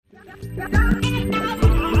Hey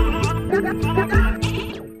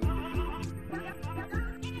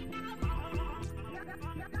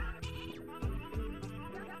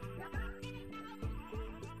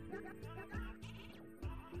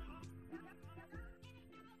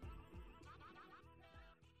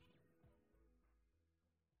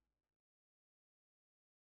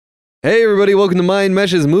everybody, welcome to Mind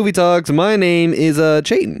Meshes Movie Talks. My name is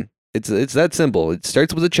Chayton. It's that simple. It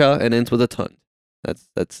starts with a cha and ends with a ton.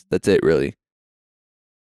 That's it really.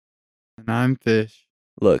 And I'm Fish.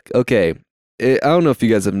 Look, okay. I don't know if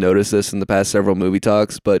you guys have noticed this in the past several movie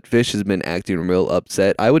talks, but Fish has been acting real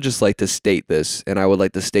upset. I would just like to state this, and I would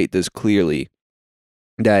like to state this clearly,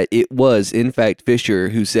 that it was in fact Fisher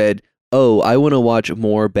who said, "Oh, I want to watch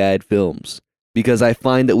more bad films." Because I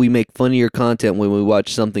find that we make funnier content when we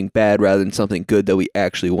watch something bad rather than something good that we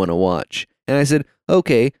actually want to watch. And I said,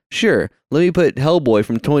 okay, sure, let me put Hellboy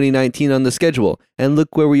from 2019 on the schedule. And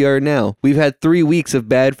look where we are now. We've had 3 weeks of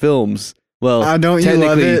bad films. Well, don't you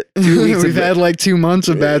love it? 2 weeks We've had like 2 months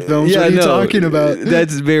of bad films. What are you talking about?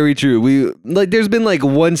 That's very true. There's been like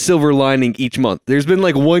one silver lining each month. There's been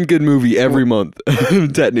like one good movie every month,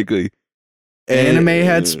 technically. Anime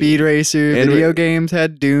had Speed Racer. Video games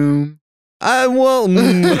had Doom.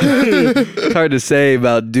 It's hard to say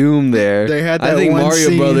about Doom there. They had that I think one Mario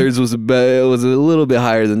scene. Brothers was a little bit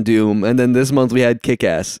higher than Doom, and then this month we had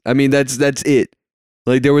Kick-Ass. I mean, that's it.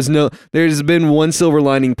 Like there's been one silver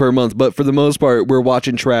lining per month, but for the most part we're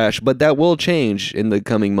watching trash. But that will change in the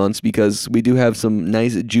coming months because we do have some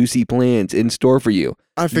nice juicy plans in store for you.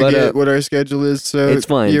 I forget what our schedule is, so it's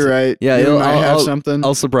fine. You're right. Yeah, I have something.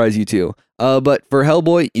 I'll surprise you too. But for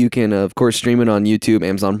Hellboy, you can of course stream it on YouTube,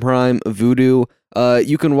 Amazon Prime, Vudu.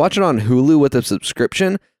 You can watch it on Hulu with a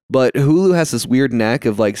subscription. But Hulu has this weird knack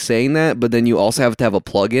of like saying that, but then you also have to have a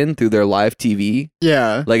plug-in through their live TV.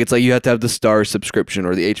 Yeah. Like it's like you have to have the Star subscription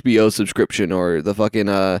or the HBO subscription or the fucking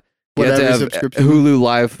you have to have Hulu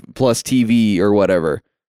Live Plus TV or whatever.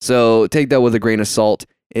 So take that with a grain of salt.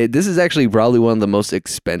 This is actually probably one of the most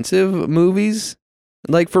expensive movies,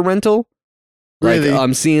 like for rental. Really? Like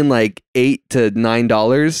I'm seeing like $8 to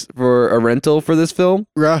 $9 for a rental for this film.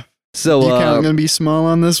 Rough. So your count gonna be small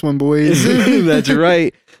on this one, boys. That's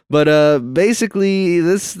right. But basically,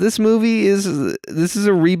 this movie is a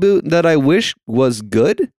reboot that I wish was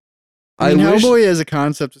good. I mean, Hellboy as a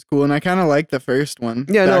concept is cool, and I kind of like the first one.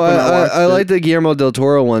 Yeah, no, I like the Guillermo del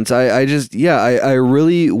Toro ones. I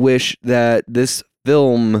really wish that this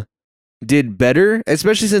film did better,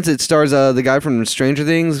 especially since it stars the guy from Stranger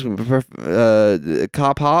Things,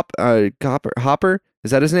 Hopper.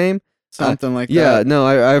 Is that his name? Something like that. Yeah, no,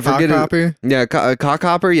 I forget it. Cockhopper? Yeah,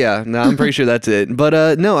 Cockhopper, yeah. No, I'm pretty sure that's it.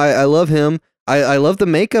 But no, I love him. I love the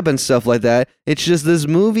makeup and stuff like that. It's just this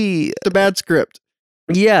movie... It's a bad script.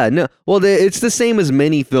 Yeah, no. Well, it's the same as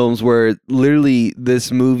many films where literally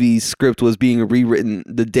this movie's script was being rewritten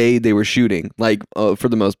the day they were shooting, like, for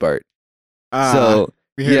the most part. So...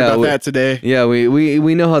 We heard about that today. Yeah,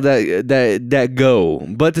 we know how that go.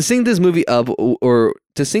 But to sync this movie up, or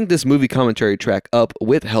to sync this movie commentary track up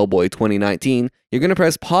with Hellboy 2019, you're going to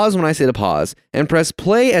press pause when I say to pause, and press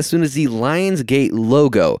play as soon as the Lionsgate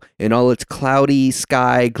logo in all its cloudy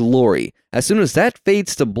sky glory. As soon as that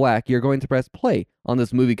fades to black, you're going to press play on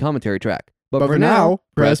this movie commentary track. But for now,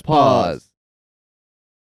 press pause.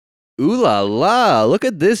 Ooh la la, look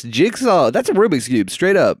at this jigsaw. That's a Rubik's Cube,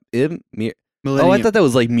 straight up. Millennium. Oh, I thought that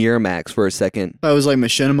was like Miramax for a second. That was like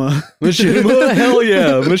Machinima. Machinima? Hell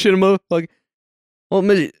yeah. Machinima. Like, well,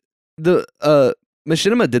 Machinima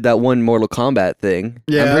did that one Mortal Kombat thing.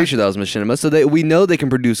 Yeah. I'm pretty sure that was Machinima. So we know they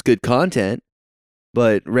can produce good content,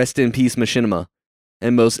 but rest in peace, Machinima.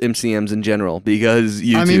 And most MCMs in general, because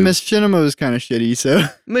YouTube. I mean, Machinima was kind of shitty, so.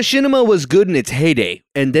 Machinima was good in its heyday,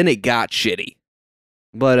 and then it got shitty.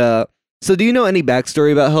 But, so do you know any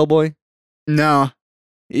backstory about Hellboy? No.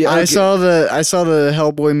 Yeah, I saw the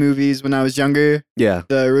Hellboy movies when I was younger. Yeah.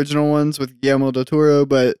 The original ones with Guillermo del Toro,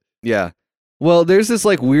 but yeah. Well, there's this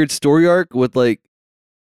like weird story arc with like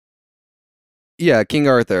King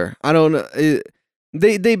Arthur. I don't know.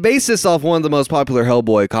 They base this off one of the most popular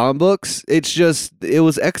Hellboy comic books. It's just it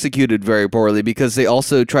was executed very poorly because they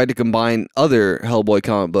also tried to combine other Hellboy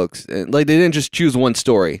comic books. Like they didn't just choose one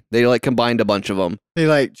story. They like combined a bunch of them. They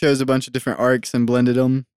like chose a bunch of different arcs and blended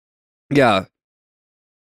them. Yeah.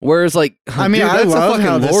 Whereas, like, I mean, dude, I that's love a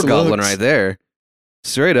how fucking this lore goblin looks. right there.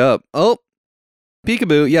 Straight up. Oh,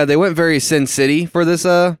 peekaboo. Yeah, they went very Sin City for this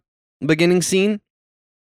beginning scene.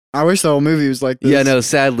 I wish the whole movie was like this. Yeah, no,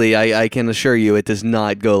 sadly, I can assure you it does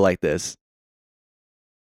not go like this.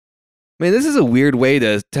 Man, this is a weird way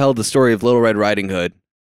to tell the story of Little Red Riding Hood.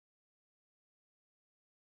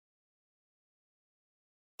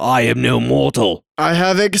 I am no mortal. I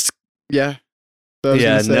have yeah. That was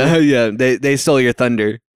Yeah, gonna say. no, yeah. They stole your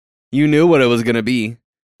thunder. You knew what it was gonna be.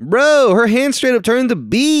 Bro, her hands straight up turned to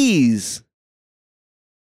bees.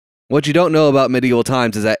 What you don't know about medieval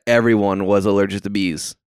times is that everyone was allergic to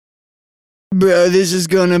bees. Bro, this is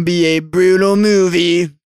gonna be a brutal movie.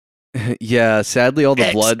 Yeah, sadly all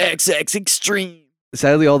the blood XXX extreme.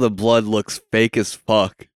 sadly all the blood looks fake as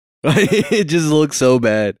fuck. It just looks so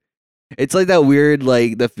bad. It's like that weird,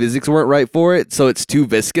 like the physics weren't right for it, so it's too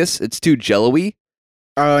viscous, it's too jello-y.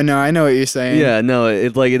 Oh no, I know what you're saying. Yeah, no,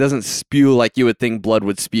 it doesn't spew like you would think blood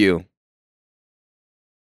would spew.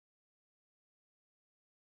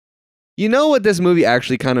 You know what this movie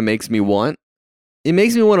actually kind of makes me want? It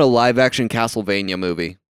makes me want a live-action Castlevania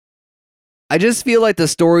movie. I just feel like the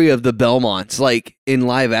story of the Belmonts, like in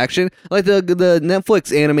live action, like the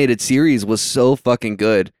Netflix animated series was so fucking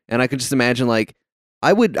good, and I could just imagine like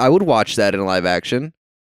I would watch that in live action,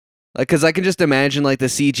 like because I can just imagine like the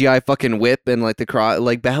CGI fucking whip and like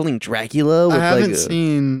like battling Dracula. With, I haven't like,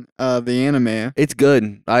 seen the anime. It's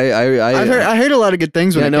good. I heard a lot of good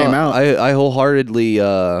things when it came out. I wholeheartedly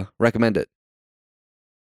recommend it.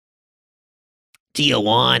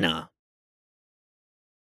 Tijuana.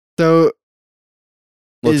 So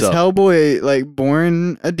What's is up? Hellboy like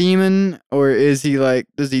born a demon, or is he like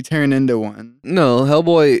does he turn into one? No,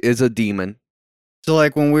 Hellboy is a demon. So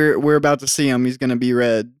like when we're about to see him, he's gonna be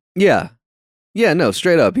red. Yeah, no,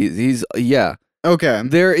 straight up. He's yeah. Okay.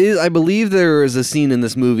 There is, I believe, there is a scene in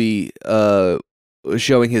this movie,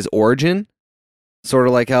 showing his origin, sort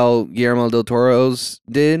of like how Guillermo del Toro's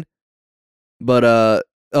did. But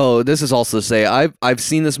this is also to say I've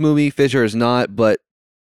seen this movie. Fisher has not, but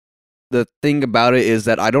the thing about it is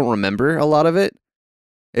that I don't remember a lot of it.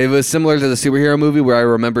 It was similar to the superhero movie where I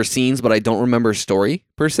remember scenes, but I don't remember story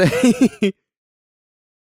per se.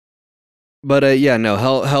 But yeah, no,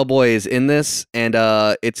 Hellboy is in this, and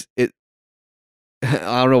it.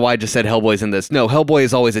 I don't know why I just said Hellboy's in this. No, Hellboy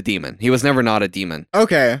is always a demon. He was never not a demon.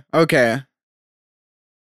 Okay.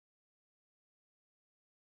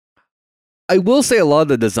 I will say a lot of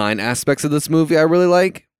the design aspects of this movie I really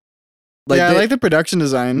like. Yeah, I like the production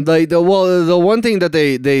design. Like the one thing that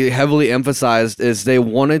they heavily emphasized is they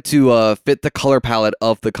wanted to fit the color palette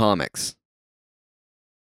of the comics.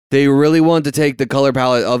 They really wanted to take the color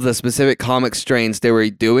palette of the specific comic strains they were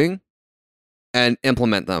doing and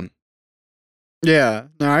implement them. Yeah,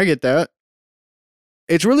 no, I get that.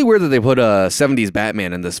 It's really weird that they put a 70s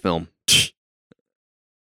Batman in this film.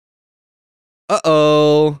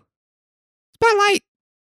 Uh-oh. Spotlight.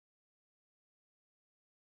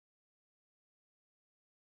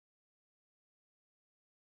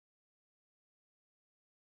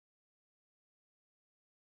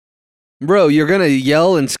 Bro, you're gonna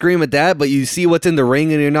yell and scream at that, but you see what's in the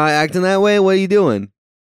ring and you're not acting that way? What are you doing?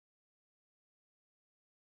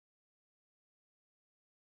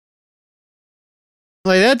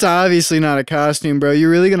 Like that's obviously not a costume, bro.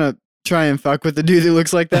 You're really gonna try and fuck with the dude that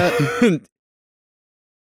looks like that?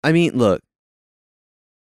 I mean, look.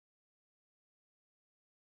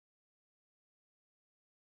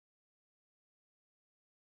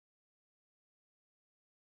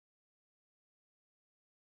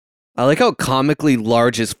 I like how comically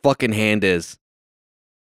large his fucking hand is.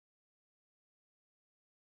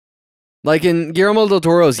 Like in Guillermo del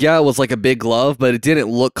Toro's, yeah, it was like a big glove, but it didn't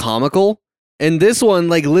look comical. And this one,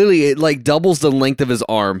 like literally, it like doubles the length of his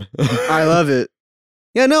arm. I love it.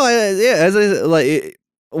 Yeah, no, as I like,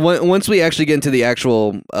 once we actually get into the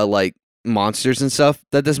actual like monsters and stuff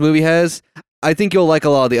that this movie has, I think you'll like a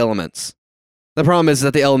lot of the elements. The problem is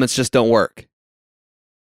that the elements just don't work.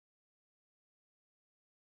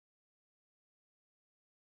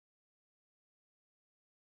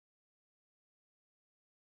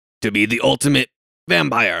 To be the ultimate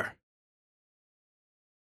vampire.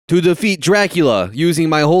 To defeat Dracula using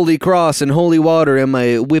my holy cross and holy water and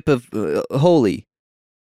my whip of holy.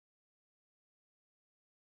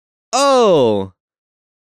 Oh.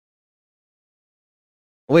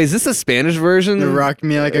 Wait, is this a Spanish version? The rock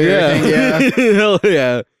me like a hurricane. Yeah. Hell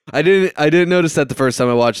yeah. I didn't notice that the first time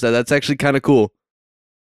I watched that. That's actually kind of cool.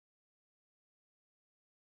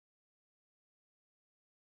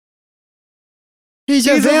 He's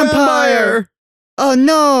a vampire. Oh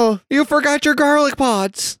no. You forgot your garlic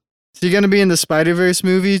pods. So you gonna be in the Spider-Verse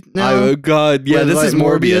movie now? Oh god, yeah, With, this like, is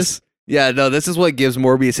Morbius. Yeah, no, this is what gives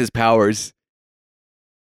Morbius his powers.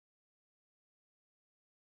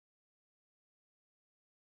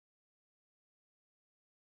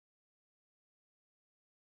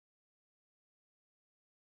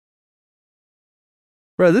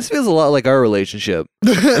 Bro, this feels a lot like our relationship.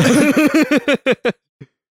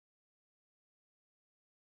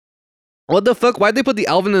 What the fuck? Why'd they put the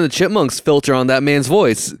Alvin and the Chipmunks filter on that man's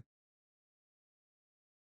voice?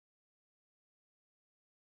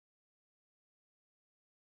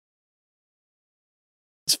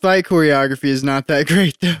 His fight choreography is not that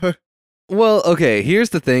great though. Well, okay,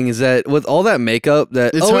 here's the thing is that with all that makeup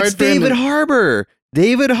It's hard it's for him David to- Harbour.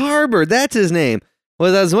 David Harbour, that's his name.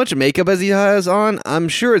 With as much makeup as he has on, I'm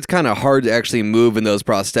sure it's kind of hard to actually move in those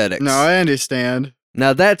prosthetics. No, I understand.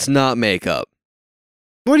 Now that's not makeup.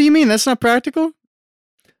 What do you mean? That's not practical?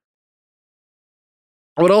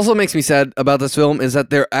 What also makes me sad about this film is that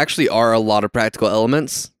there actually are a lot of practical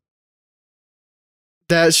elements.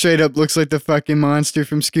 That straight up looks like the fucking monster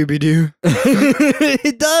from Scooby-Doo.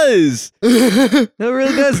 It does. It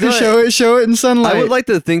really does. No, Show it in sunlight. I would like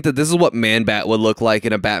to think that this is what Man-Bat would look like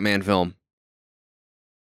in a Batman film.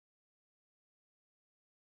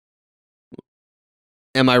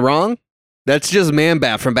 Am I wrong? That's just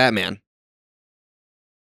Man-Bat from Batman.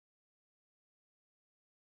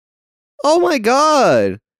 Oh my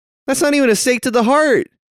god. That's not even a stake to the heart.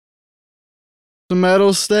 It's a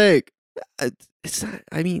metal stake. It's not,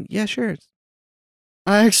 I mean, yeah, sure.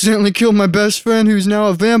 I accidentally killed my best friend who's now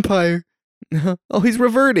a vampire. Oh, he's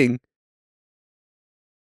reverting.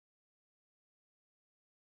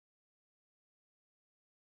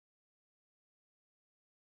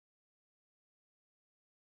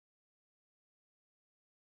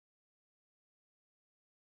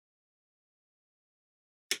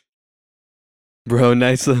 Bro,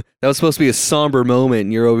 nice. That was supposed to be a somber moment,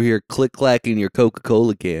 and you're over here click-clacking your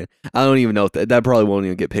Coca-Cola can. I don't even know if that probably won't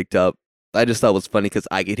even get picked up. I just thought it was funny because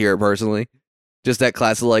I could hear it personally. Just that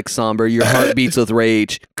classic, like, somber, your heart beats with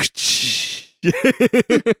rage.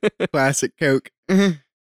 Classic Coke.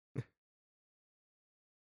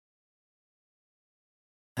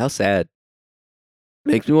 How sad.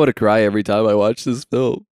 Makes me want to cry every time I watch this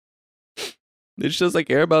film. It's just I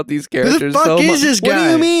care about these characters fuck so is much. this What do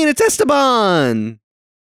guy? you mean? It's Esteban.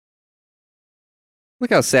 Look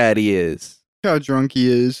how sad he is. Look how drunk he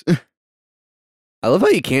is. I love how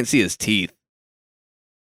you can't see his teeth.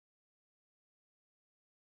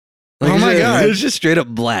 Like, Oh my God. It's just straight up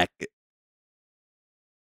black.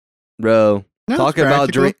 Bro, No, talk it's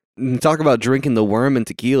about practical. talk about drinking the worm and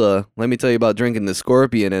tequila. Let me tell you about drinking the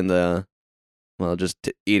scorpion and the, well, just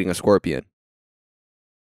eating a scorpion.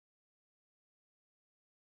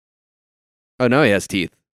 Oh, no, he has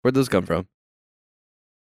teeth. Where'd those come from?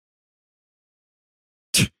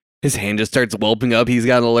 His hand just starts whelping up. He's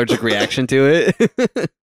got an allergic reaction to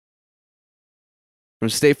it. From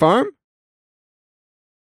State Farm?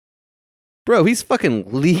 Bro, he's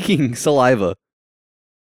fucking leaking saliva.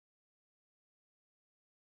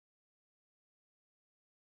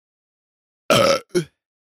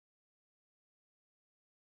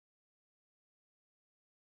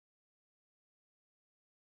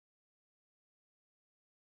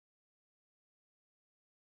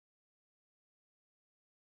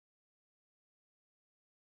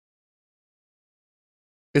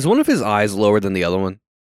 Is one of his eyes lower than the other one?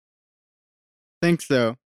 Think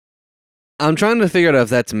so. I'm trying to figure out if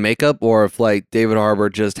that's makeup or if like David Harbour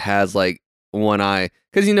just has like one eye,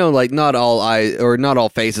 because you know, like not all eyes or not all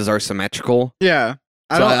faces are symmetrical. Yeah.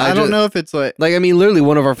 I So don't. I I don't just- know if it's like. Like I mean, literally,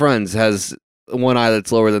 one of our friends has one eye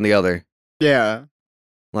that's lower than the other, Yeah.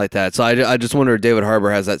 like that. So I just wonder if David Harbour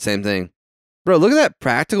has that same thing. Bro, look at that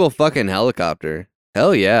practical fucking helicopter.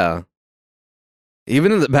 Hell yeah.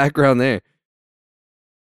 Even in the background there.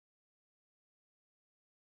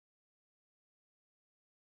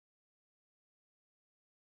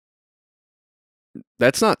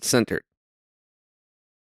 That's not centered.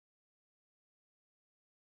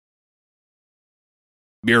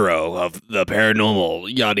 Bureau of the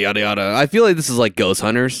Paranormal, yada yada yada. I feel like this is like Ghost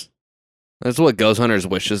Hunters. That's what Ghost Hunters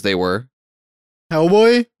wishes they were.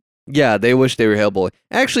 Hellboy. Yeah, they wish they were Hellboy.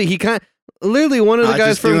 Actually, he kind literally one of the I guys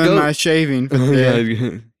just from doing Ghost. my shaving. For the Yeah,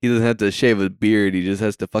 day. he doesn't have to shave a beard. He just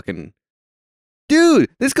has to fucking. Dude,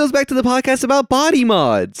 this goes back to the podcast about body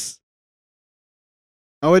mods.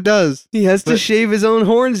 Oh, it does. He has to But- shave his own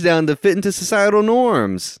horns down to fit into societal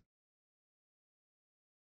norms.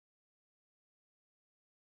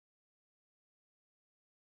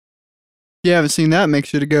 If you haven't seen that, make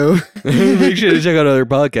sure to go. Make sure to check out other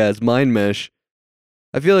podcasts, Mind Mesh.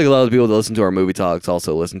 I feel like a lot of people that listen to our movie talks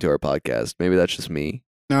also listen to our podcast. Maybe that's just me.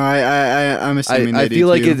 No, I'm assuming I they feel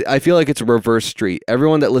do like too. I feel like it's a reverse street.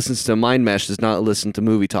 Everyone that listens to Mind Mesh does not listen to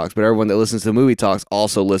movie talks, but everyone that listens to movie talks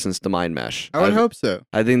also listens to Mind Mesh. I would hope so.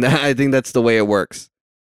 I think that's the way it works.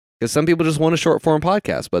 Because some people just want a short form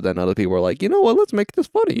podcast, but then other people are like, you know what? Let's make this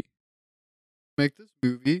funny. Make this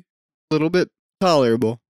movie a little bit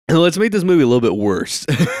tolerable. And let's make this movie a little bit worse.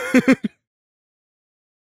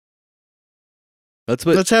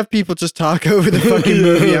 Let's have people just talk over the fucking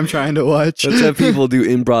movie I'm trying to watch. Let's have people do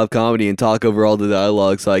improv comedy and talk over all the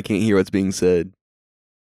dialogue so I can't hear what's being said.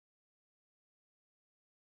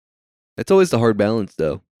 That's always the hard balance,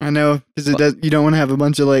 though. I know, because you don't want to have a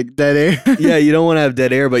bunch of like dead air. Yeah, you don't want to have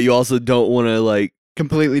dead air, but you also don't want to like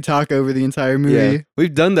completely talk over the entire movie. Yeah,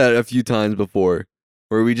 we've done that a few times before,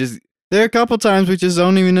 where we just. There are a couple times we just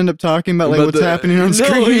don't even end up talking about like what's happening on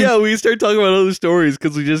screen. No, yeah, we start talking about other stories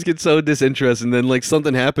because we just get so disinterested, and then like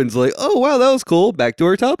something happens, like, oh wow, that was cool. Back to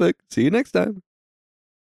our topic. See you next time.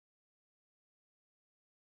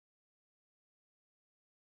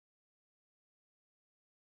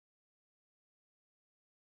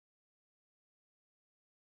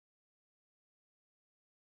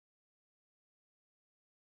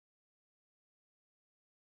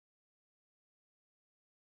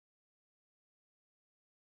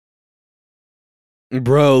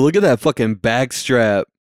 Bro, look at that fucking backstrap.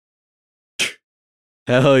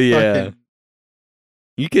 Hell yeah. Fucking.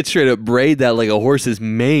 You could straight up braid that like a horse's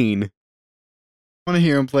mane. I want to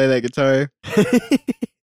hear him play that guitar.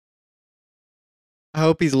 I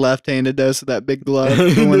hope he's left-handed though, so that big glove,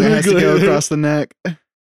 the one that has to go across the neck.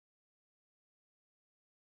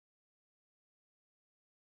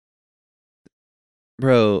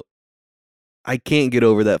 Bro, I can't get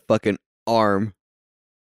over that fucking arm.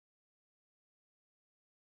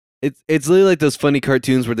 It's literally like those funny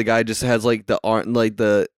cartoons where the guy just has like the arm, like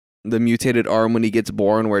the mutated arm when he gets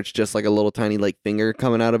born, where it's just like a little tiny like finger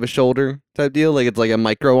coming out of his shoulder type deal. Like it's like a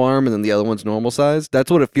micro arm, and then the other one's normal size.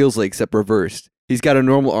 That's what it feels like, except reversed. He's got a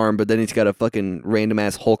normal arm, but then he's got a fucking random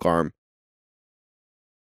ass Hulk arm.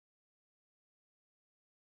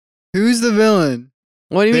 Who's the villain?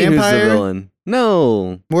 What do you mean? Who's the villain?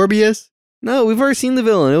 No, Morbius. No, we've already seen the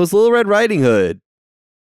villain. It was Little Red Riding Hood.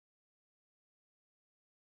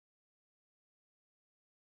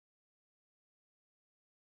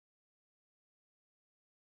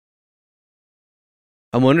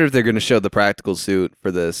 I'm wondering if they're going to show the practical suit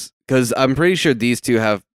for this, because I'm pretty sure these two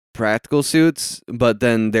have practical suits, but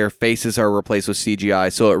then their faces are replaced with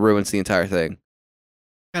CGI, so it ruins the entire thing.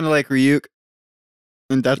 Kind of like Ryuk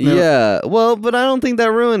in Death Note. Yeah, well, but I don't think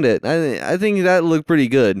that ruined it. I think that looked pretty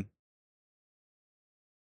good.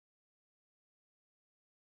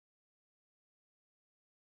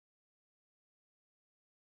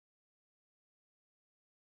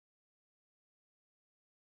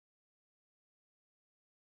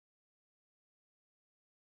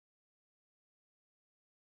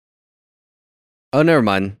 Oh, never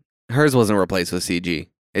mind. Hers wasn't replaced with CG.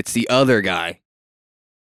 It's the other guy.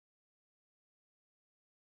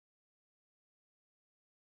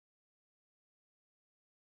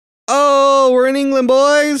 Oh, we're in England,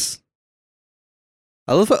 boys.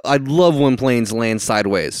 I love when planes land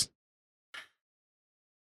sideways.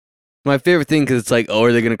 My favorite thing, because it's like, oh,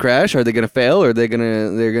 are they gonna crash? Are they gonna fail? Or are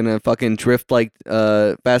they're gonna fucking drift like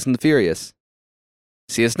Fast and the Furious?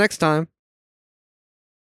 See us next time.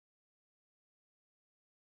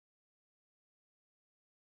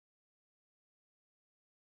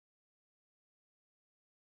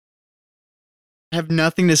 I have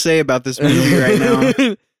nothing to say about this movie right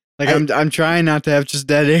now. Like I'm trying not to have just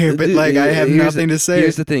dead air, but like I have nothing to say.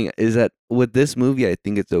 Here's the thing: is that with this movie, I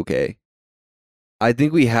think it's okay. I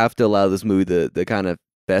think we have to allow this movie to kind of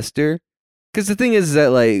fester, because the thing is that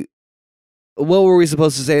like, what were we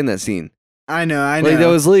supposed to say in that scene? I know. Like that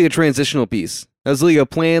was literally a transitional piece. That was literally a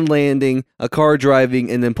plane landing, a car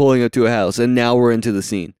driving, and then pulling up to a house, and now we're into the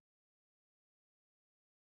scene.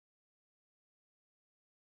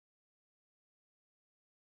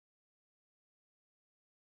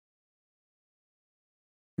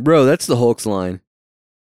 Bro, that's the Hulk's line.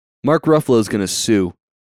 Mark Ruffalo's gonna sue.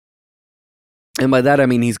 And by that I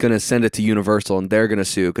mean he's gonna send it to Universal and they're gonna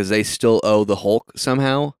sue because they still owe the Hulk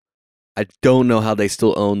somehow. I don't know how they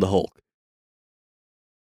still own the Hulk.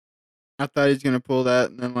 I thought he's gonna pull that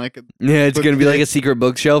and then like yeah, it's gonna be like a secret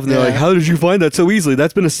bookshelf, and they're like, "How did you find that so easily?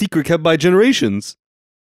 That's been a secret kept by generations."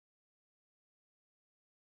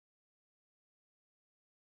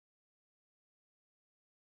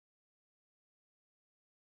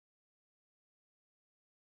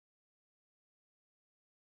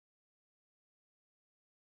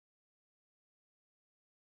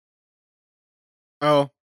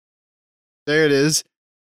 Oh, there it is.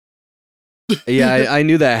 Yeah, I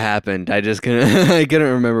knew that happened. I just couldn't. I couldn't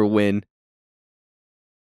remember when.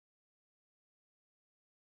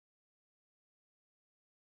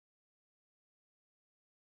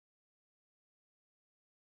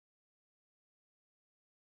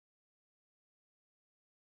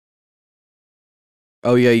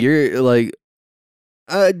 Oh yeah, you're like,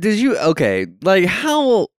 did you okay? Like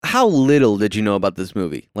how how little did you know about this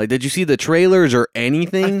movie? Like, did you see the trailers or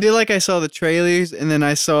anything? I feel like I saw the trailers, and then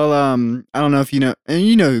I saw I don't know if you know, and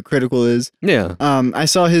you know who Critical is. Yeah. I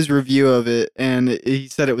saw his review of it, and he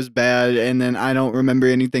said it was bad, and then I don't remember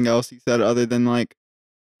anything else he said other than like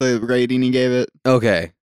the rating he gave it.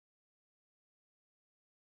 Okay.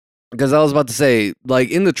 Because I was about to say, like,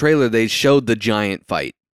 in the trailer, they showed the giant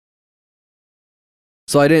fight.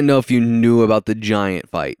 So I didn't know if you knew about the giant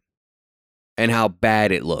fight and how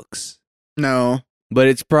bad it looks. No. But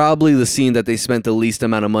it's probably the scene that they spent the least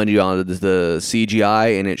amount of money on, the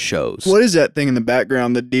CGI, and it shows. What is that thing in the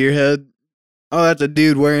background? The deer head? Oh, that's a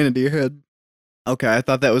dude wearing a deer head. Okay, I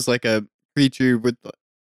thought that was like a creature with.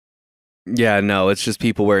 Yeah, no, it's just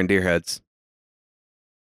people wearing deer heads.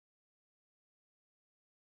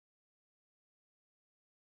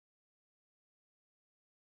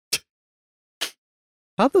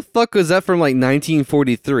 How the fuck was that from like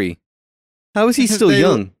 1943? How is he Because still they-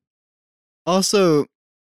 young? Also,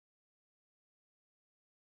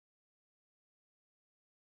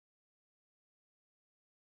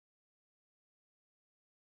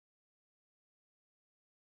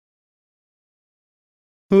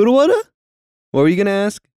 What were you gonna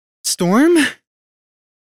ask? Storm?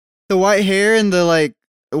 The white hair and the like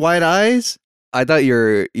white eyes? I thought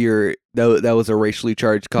that was a racially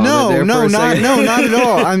charged comment. No, there for a second. not at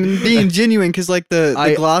all. I'm being genuine because like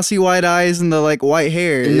the glossy white eyes and the like white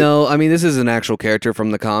hair. No, I mean this is an actual character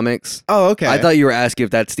from the comics. Oh, okay. I thought you were asking if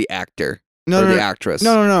that's the actor or the actress.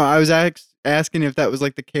 No. I was asking if that was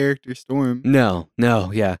like the character Storm. No,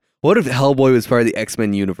 yeah. What if Hellboy was part of the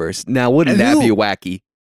X-Men universe? Now, wouldn't And that who- be wacky?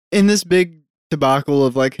 In this big debacle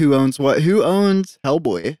of like who owns what, who owns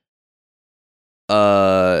Hellboy?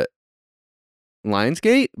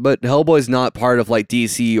 Lionsgate, but Hellboy's not part of like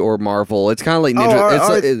DC or Marvel. It's kind of like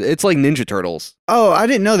Ninja. It's like Ninja Turtles. Oh, I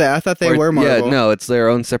didn't know that. I thought they were Marvel. Yeah, no, it's their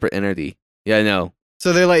own separate entity. Yeah, no.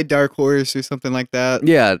 So they're like Dark Horse or something like that.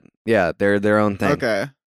 Yeah, they're their own thing. Okay.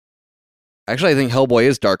 Actually, I think Hellboy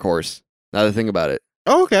is Dark Horse. Now that I think about it.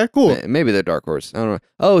 Oh, okay, cool. Maybe they're Dark Horse. I don't know.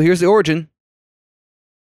 Oh, here's the origin.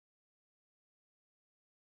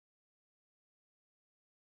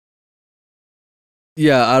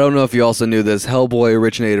 Yeah, I don't know if you also knew this. Hellboy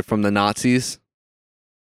originated from the Nazis.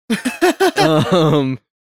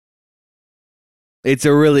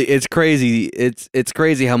 It's crazy. It's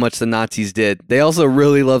crazy how much the Nazis did. They also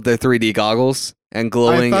really love their 3D goggles and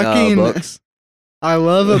glowing books. I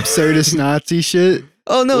love absurdist Nazi shit.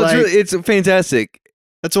 Oh no, Like- it's fantastic.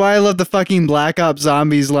 That's why I love the fucking Black Ops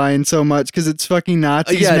Zombies line so much because it's fucking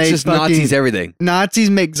Nazis. Yeah, make it's just fucking, Nazis everything.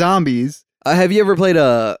 Nazis make zombies. Have you ever played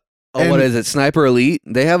what And- is it? Sniper Elite?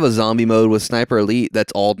 They have a zombie mode with Sniper Elite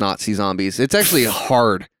that's all Nazi zombies. It's actually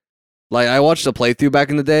hard. Like I watched a playthrough back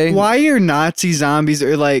in the day. Why are Nazi zombies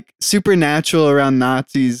or like supernatural around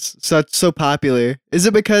Nazis so popular? Is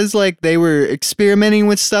it because like they were experimenting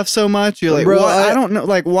with stuff so much? You're like, Bro, what? I don't know.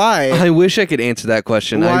 Like, why? I wish I could answer that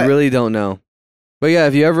question. I Why- really don't know. But yeah,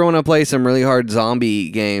 if you ever want to play some really hard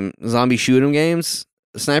zombie shoot 'em games,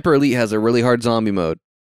 Sniper Elite has a really hard zombie mode.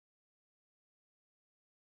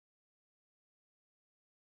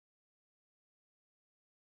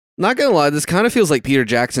 Not gonna lie, this kind of feels like Peter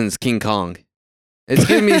Jackson's King Kong. It's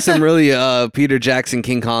giving me some really Peter Jackson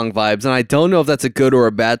King Kong vibes, and I don't know if that's a good or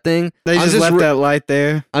a bad thing. They I'm just left re- that light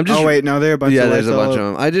there. I'm just- Oh wait, no, there are a bunch yeah, of there's lights a bunch all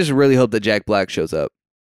of them. I just really hope that Jack Black shows up.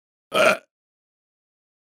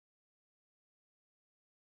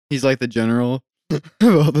 He's like the general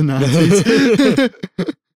of all the Nazis.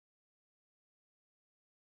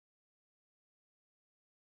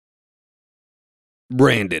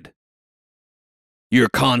 Branded. Your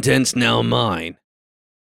content's now mine.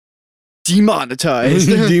 Demonetized.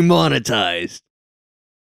 Demonetized.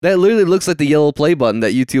 That literally looks like the yellow play button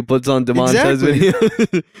that YouTube puts on demonetized Exactly.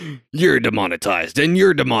 video. You're demonetized and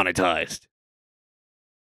you're demonetized.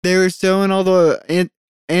 They were showing all the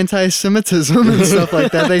anti-Semitism and stuff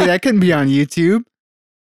like that. That couldn't be on YouTube.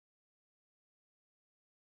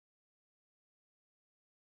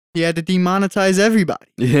 He had to demonetize everybody.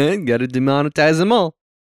 Yeah, gotta demonetize them all.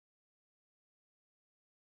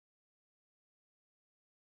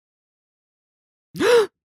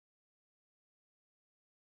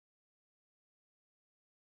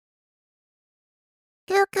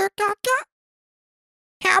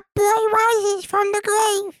 Hellboy rises from the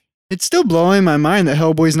grave. It's still blowing my mind that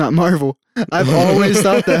Hellboy's not Marvel. I've always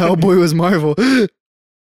thought that Hellboy was Marvel. Yeah.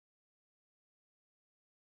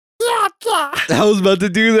 I was about to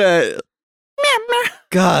do that.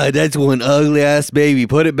 God, that's one ugly ass baby.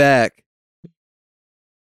 Put it back.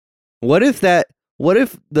 What if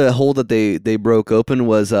the hole that they broke open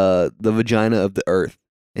was the vagina of the earth?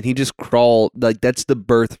 and he just crawled like that's the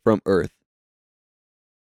birth from Earth.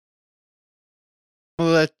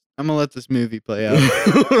 I'm gonna let this movie play out.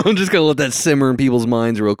 I'm just gonna let that simmer in people's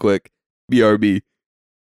minds real quick. BRB.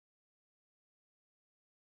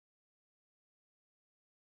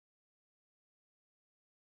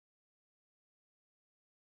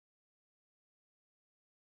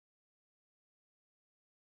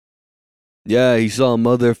 Yeah, he saw a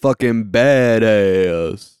motherfucking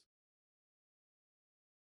badass.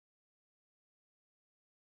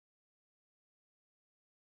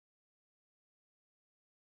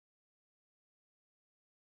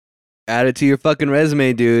 Add it to your fucking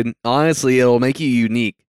resume, dude. Honestly, it'll make you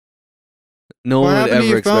unique. No What one would happened to ever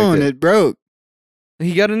your expect phone? it. It broke.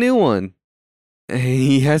 He got a new one.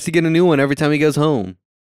 He has to get a new one every time he goes home.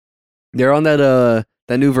 They're on that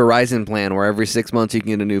new Verizon plan where every 6 months you can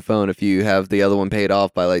get a new phone if you have the other one paid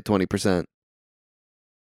off by like 20%.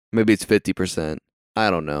 Maybe it's 50%. I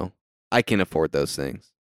don't know. I can't afford those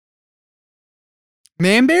things.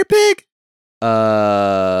 Man Bear Pig?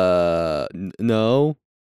 No.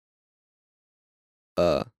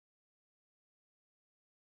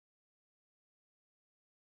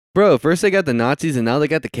 Bro, first they got the Nazis and now they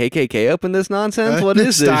got the KKK up in this nonsense? What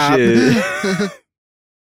is Stop. this shit?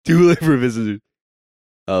 Too late for visitors.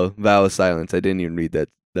 Oh, vow of silence. I didn't even read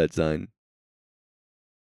that sign.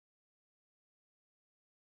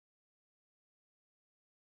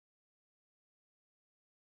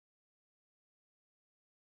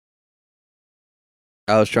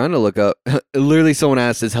 I was trying to look up. Literally, someone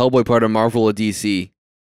asked, is Hellboy part of Marvel or DC?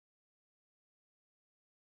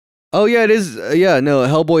 Oh, yeah, it is. Yeah, no,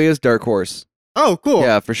 Hellboy is Dark Horse. Oh, cool.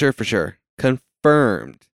 Yeah, for sure, for sure.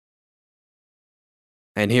 Confirmed.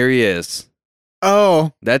 And here he is.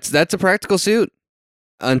 Oh, That's a practical suit.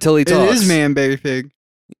 Until he talks. it is Man Bear Pig.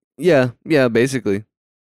 Yeah, basically.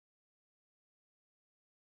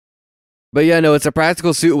 But yeah, no, it's a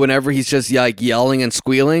practical suit whenever he's just like yelling and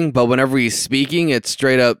squealing, but whenever he's speaking, it's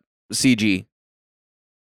straight up CG.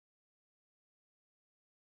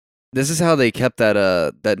 This is how they kept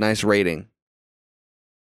that nice rating.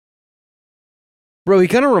 Bro, he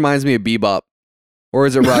kind of reminds me of Bebop. Or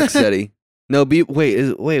is it Rocksteady? No,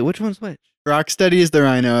 wait, which one's which? Rocksteady is the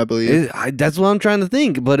Rhino, I believe. That's what I'm trying to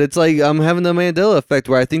think, but it's like I'm having the Mandela effect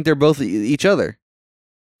where I think they're both each other.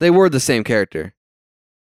 They were the same character.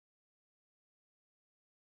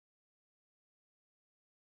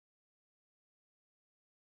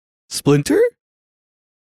 Splinter?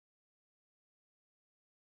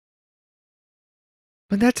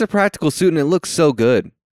 But that's a practical suit and it looks so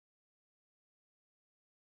good.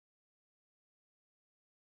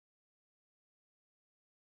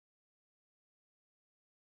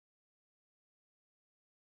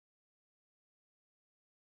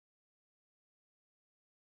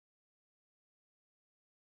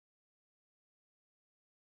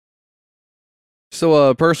 So,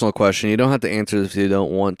 a personal question. You don't have to answer this if you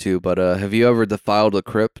don't want to, but have you ever defiled a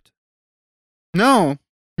crypt? No,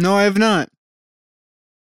 I have not.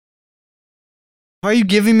 Why are you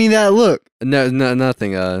giving me that look? No,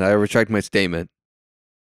 nothing. I retract my statement.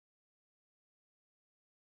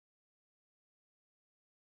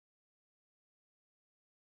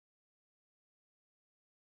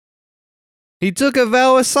 He took a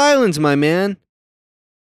vow of silence, my man.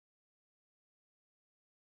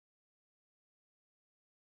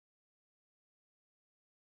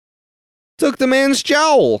 Took the man's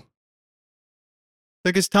jowl.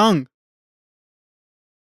 Took his tongue.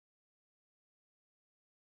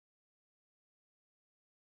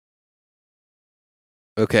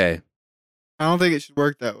 Okay. I don't think it should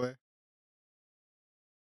work that way.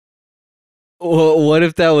 Well, what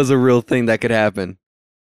if that was a real thing that could happen?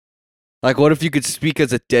 Like, what if you could speak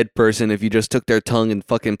as a dead person if you just took their tongue and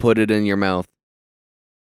fucking put it in your mouth?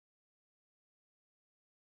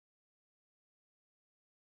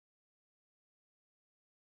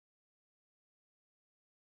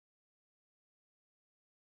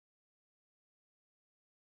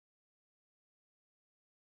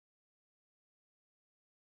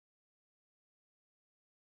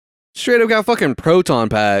 Straight up got fucking proton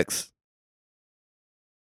packs.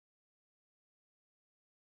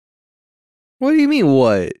 What do you mean,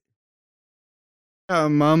 what? Got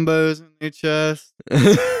mumbos in their chest.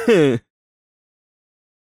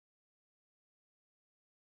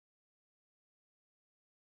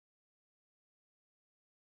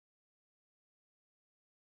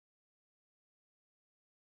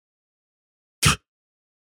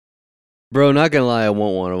 Bro, not gonna lie, I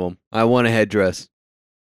want one of them. I want a headdress.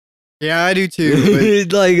 Yeah, I do too.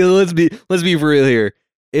 Like, let's be for real here.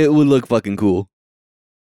 It would look fucking cool.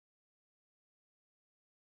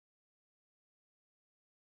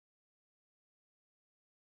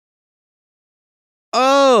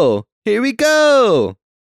 go. Here we go.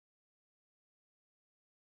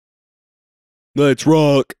 Let's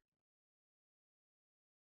rock.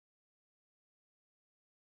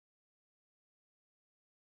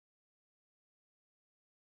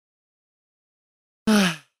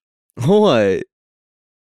 What?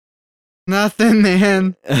 Nothing,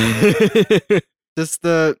 man. Just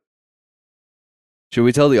the. Should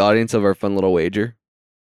we tell the audience of our fun little wager?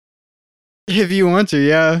 If you want to,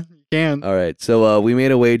 yeah, you can. All right. So we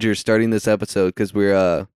made a wager starting this episode because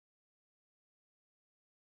we're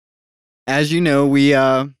As you know, we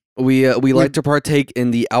like to partake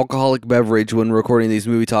in the alcoholic beverage when recording these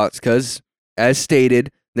movie talks because, as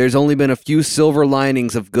stated, there's only been a few silver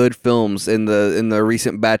linings of good films in the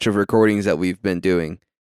recent batch of recordings that we've been doing.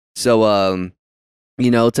 So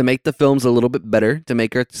to make the films a little bit better, to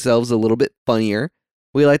make ourselves a little bit funnier,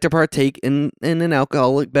 we like to partake in an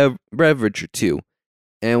alcoholic beverage or two.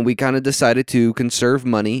 And we kind of decided to conserve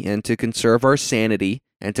money and to conserve our sanity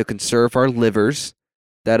and to conserve our livers.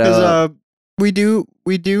 That we do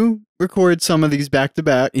record some of these back to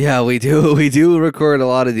back. Yeah, we do record a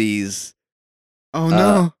lot of these. Oh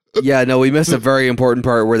no. Yeah, no, we missed a very important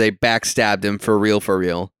part where they backstabbed him for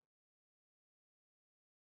real.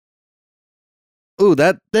 Ooh,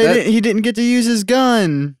 he didn't get to use his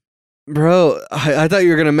gun. Bro, I thought you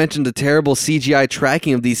were going to mention the terrible CGI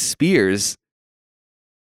tracking of these spears.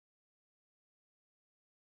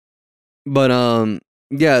 But,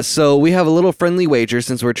 yeah, so we have a little friendly wager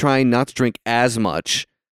since we're trying not to drink as much.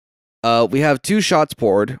 We have 2 shots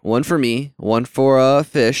poured, one for me, one for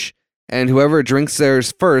Fish, and whoever drinks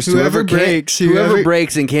theirs first, whoever breaks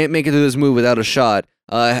and can't make it through this move without a shot,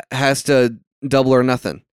 has to double or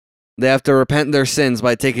nothing. They have to repent their sins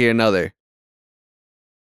by taking another.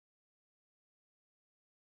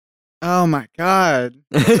 Oh my god.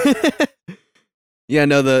 Yeah,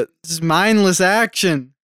 no, This is mindless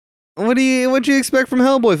action. What do you expect from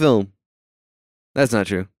Hellboy film? That's not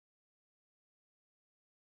true.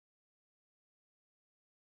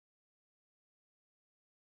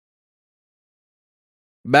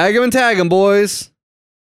 Bag him and tag him, boys.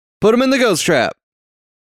 Put him in the ghost trap.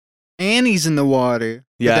 Annie's in the water.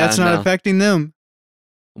 Yeah, but that's not affecting them.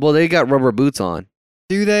 Well, they got rubber boots on.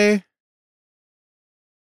 Do they?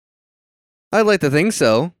 I'd like to think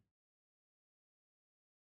so.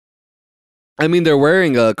 I mean, they're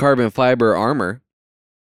wearing a carbon fiber armor.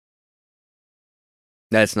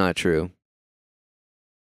 That's not true.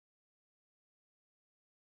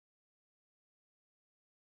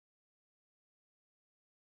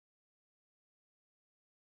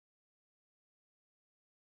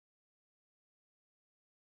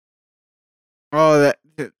 Oh,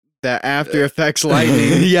 that After Effects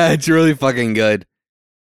lightning. Yeah, it's really fucking good.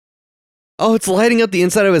 Oh, it's lighting up the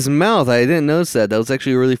inside of his mouth. I didn't notice that. That was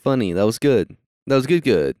actually really funny. That was good. That was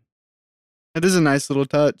good. That is a nice little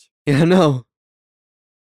touch. Yeah, no.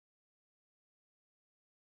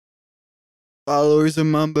 Followers of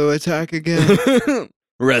Mumbo attack again.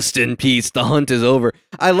 Rest in peace. The hunt is over.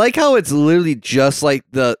 I like how it's literally just like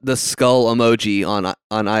the skull emoji on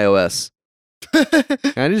iOS.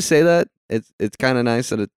 Can I just say that? It's kind of nice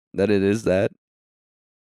that it is that.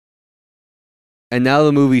 And now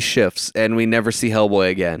the movie shifts, and we never see Hellboy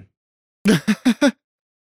again.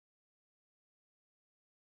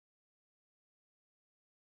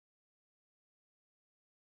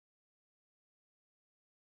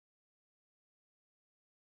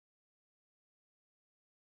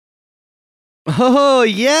 Oh,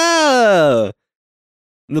 yeah!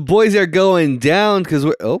 The boys are going down because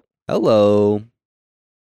we're... Oh, hello.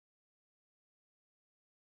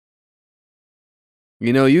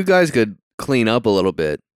 You know, you guys could clean up a little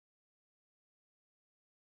bit.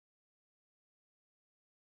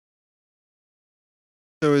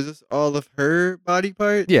 So is this all of her body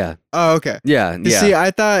part? Yeah. Oh, okay. Yeah. See, I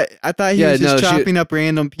thought he was just chopping up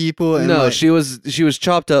random people. And no, she was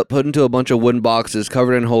chopped up, put into a bunch of wooden boxes,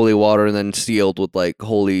 covered in holy water, and then sealed with like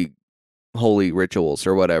holy rituals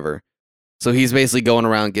or whatever. So he's basically going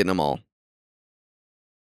around getting them all.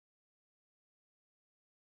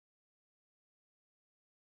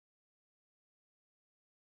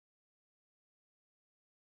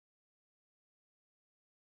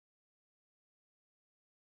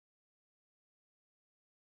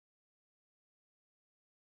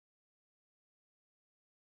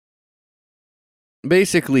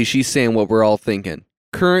 Basically, she's saying what we're all thinking.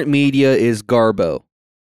 Current media is garbo.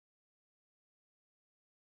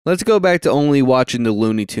 Let's go back to only watching the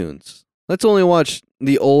Looney Tunes. Let's only watch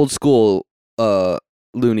the old school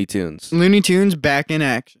Looney Tunes. Looney Tunes back in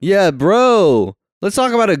action. Yeah, bro. Let's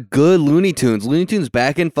talk about a good Looney Tunes. Looney Tunes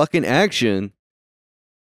back in fucking action.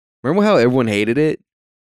 Remember how everyone hated it?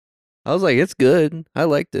 I was like, it's good. I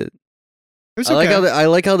liked it. It was I like okay. how I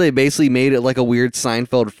like how they basically made it like a weird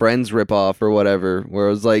Seinfeld Friends ripoff or whatever, where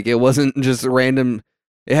it was like it wasn't just random.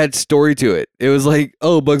 It had story to it. It was like,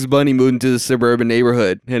 oh, Bugs Bunny moved into the suburban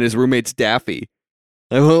neighborhood and his roommate's Daffy.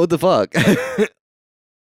 Like, what the fuck?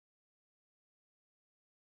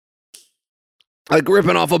 Like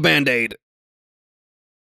ripping off a Band-Aid.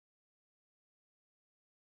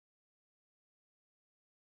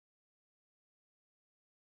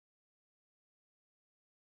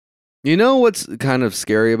 You know what's kind of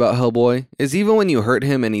scary about Hellboy? Is even when you hurt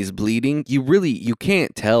him and he's bleeding, you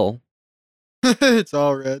can't tell. It's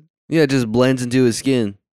all red. Yeah, it just blends into his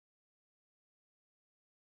skin.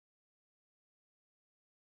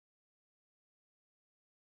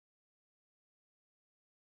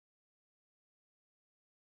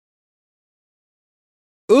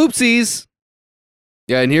 Oopsies!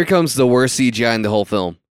 Yeah, and here comes the worst CGI in the whole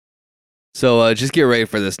film. So just get ready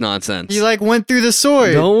for this nonsense. He like went through the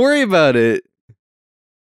sword. Don't worry about it.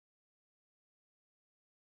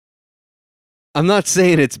 I'm not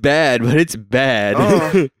saying it's bad, but it's bad.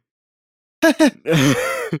 Oh.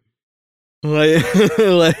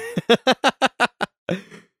 like,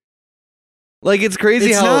 like it's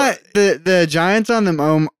crazy It's how not the giants on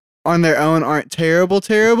their own aren't terrible.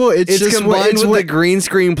 It's it's just combined it's with what, the green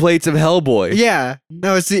screen plates of Hellboy. yeah.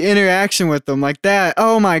 No, it's the interaction with them like that.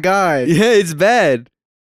 Oh my god. Yeah, it's bad.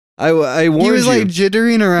 I warned He was you. like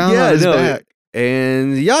jittering around Yeah, on his no, back.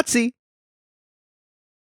 And Yahtzee.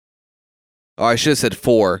 Oh, I should have said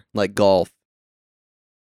 4, like golf.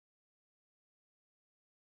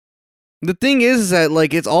 The thing is that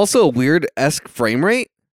like it's also a weird-esque frame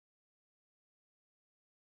rate.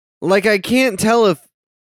 Like I can't tell if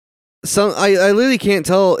I literally can't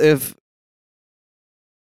tell if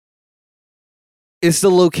it's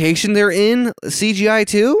the location they're in CGI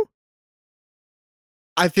too?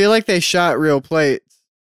 I feel like they shot real plates.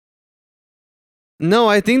 No,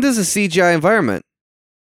 I think this is CGI environment.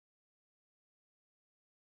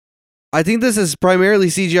 I think this is primarily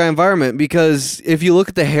CGI environment because if you look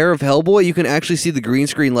at the hair of Hellboy, you can actually see the green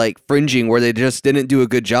screen like fringing where they just didn't do a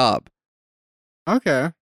good job.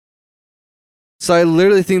 Okay. So I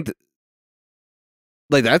literally think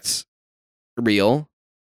like that's real.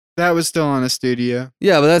 That was still on a studio.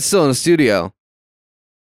 Yeah, but that's still in a studio.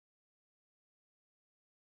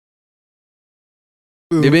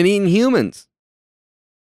 Ooh. They've been eating humans.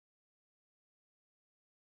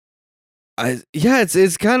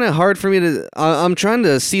 It's kind of hard for me to. I'm trying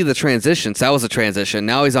to see the transitions. That was a transition.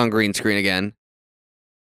 Now he's on green screen again.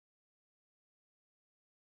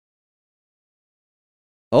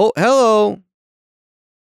 Oh, hello.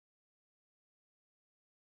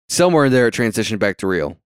 Somewhere there, it transitioned back to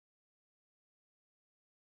real.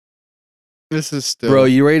 This is still Bro,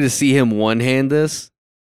 you ready to see him one hand this?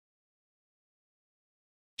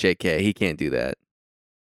 JK, he can't do that.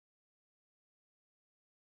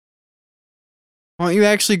 Why don't you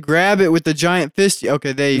actually grab it with the giant fist?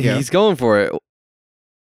 Okay, there you go. He's going for it.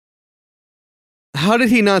 How did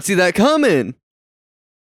he not see that coming?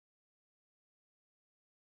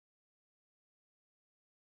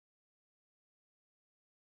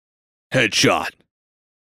 Headshot.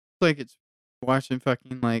 Like it's watching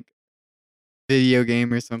fucking like video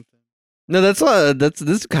game or something. No, this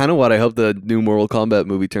is kind of what I hope the new Mortal Kombat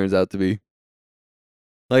movie turns out to be.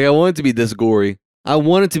 Like I want it to be this gory. I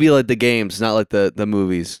want it to be like the games, not like the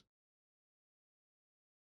movies.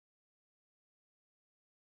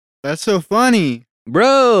 That's so funny.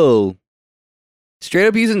 Bro. Straight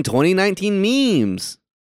up using 2019 memes.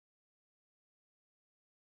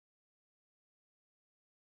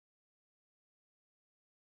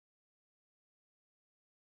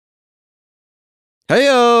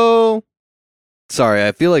 Heyo. Sorry,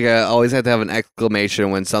 I feel like I always have to have an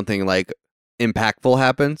exclamation when something like impactful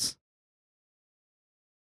happens.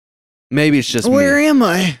 Maybe it's just Where me. am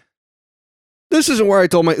I? This isn't where I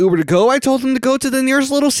told my Uber to go. I told him to go to the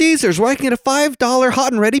nearest Little Caesars where I can get a $5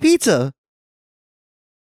 hot and ready pizza.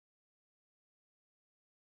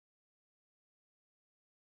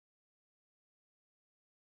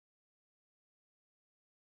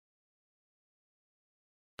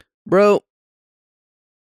 Bro,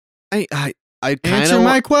 I kind Answer of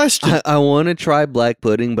my question. I want to try black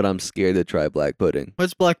pudding, but I'm scared to try black pudding.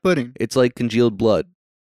 What's black pudding? It's like congealed blood,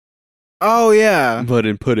 Oh yeah. but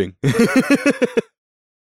in pudding.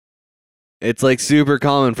 It's like super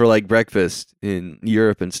common for like breakfast in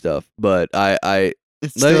Europe and stuff. But It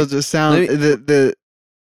Let still me- just sounds let the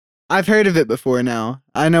I've heard of it before now.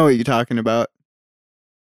 I know what you're talking about.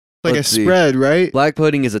 Like Let's a see. spread, right? black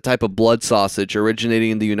pudding is a type of blood sausage originating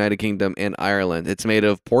in the United Kingdom and Ireland. It's made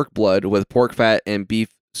of pork blood with pork fat and beef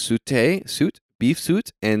beef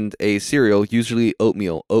suit, and a cereal, usually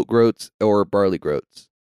oatmeal, oat groats, or barley groats.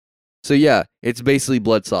 So yeah, it's basically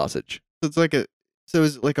blood sausage. So it's like so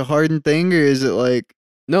is it like a hardened thing, or is it like?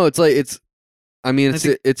 No, I mean, I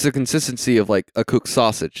think- it's a consistency of like a cooked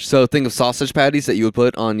sausage. So think of sausage patties that you would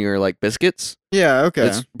put on your like biscuits. Yeah. Okay.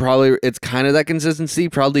 It's kind of that consistency,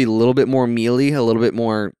 probably a little bit more mealy, a little bit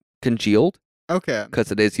more congealed, Okay.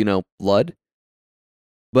 because it is, blood.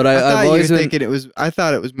 But I thought I've you were always been thinking it was. I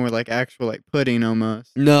thought it was more like actual like pudding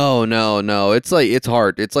almost. no. It's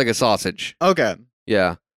hard. It's like a sausage. Okay.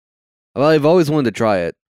 Yeah. Well, I've always wanted to try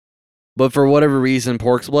it. But for whatever reason,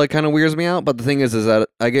 pork's blood kind of weirds me out. But the thing is that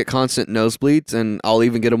I get constant nosebleeds, and I'll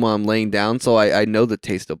even get them while I'm laying down, so I know the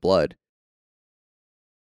taste of blood.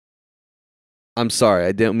 I'm sorry,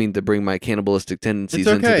 I didn't mean to bring my cannibalistic tendencies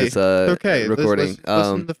It's into okay. this It's okay. recording.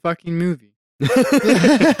 Listen to the fucking movie.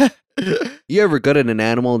 You ever gutted an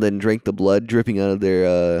animal and then drank the blood dripping out of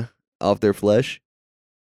their off their flesh?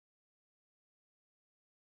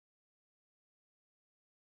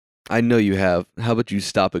 I know you have. How about you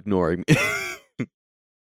stop ignoring me?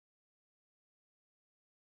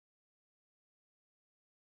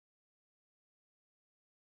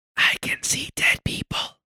 I can see dead people.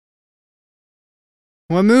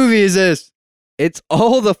 What movie is this? It's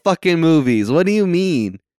all the fucking movies. What do you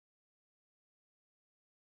mean?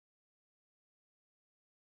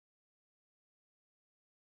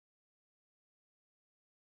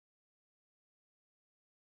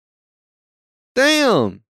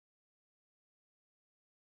 Damn.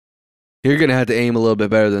 You're going to have to aim a little bit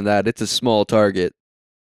better than that. It's a small target.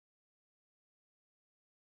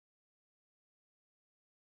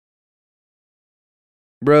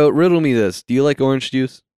 Bro, riddle me this. Do you like orange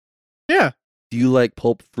juice? Yeah. Do you like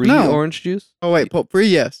pulp-free No. orange juice? Oh wait, pulp free.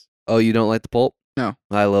 Yes. Oh, you don't like the pulp? No.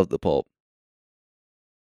 I love the pulp.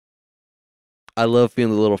 I love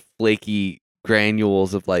feeling the little flaky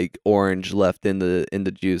granules of like orange left in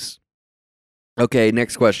the juice. Okay,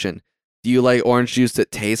 next question. Do you like orange juice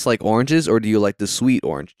that tastes like oranges, or do you like the sweet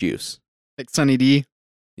orange juice? Like Sunny D.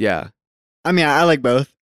 Yeah. I mean, I like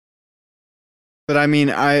both. But I mean,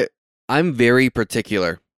 I'm very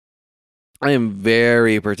particular. I am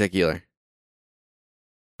very particular.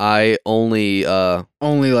 I only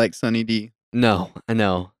only like Sunny D. no, I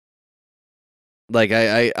know. Like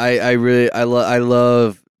I really I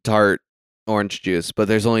love tart orange juice, but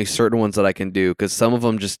there's only certain ones that I can do because some of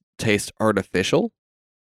them just taste artificial.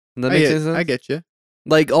 Does that makes sense? I get you.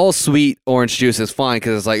 Like all sweet orange juice is fine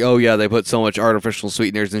because it's like, oh yeah, they put so much artificial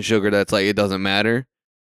sweeteners and sugar that's like it doesn't matter.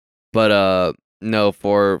 But no,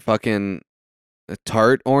 for fucking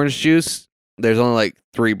tart orange juice, there's only like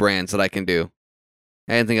 3 brands that I can do.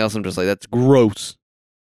 Anything else, I'm just like, that's gross.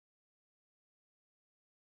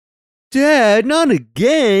 Dad, not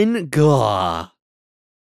again. Gah.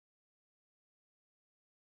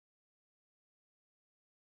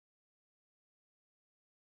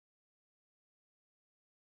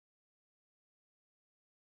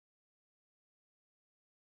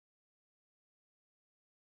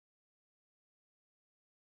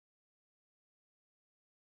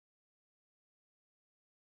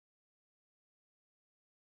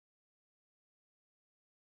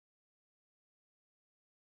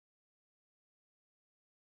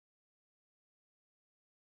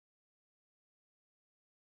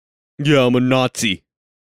 Yeah, I'm a Nazi.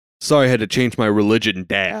 Sorry I had to change my religion,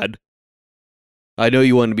 Dad. I know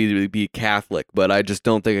you want me to be Catholic, but I just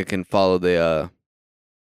don't think I can follow the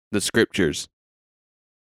scriptures.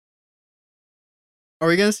 Are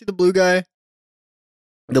we gonna see the blue guy?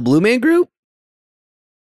 The Blue Man Group?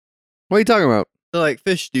 What are you talking about? The like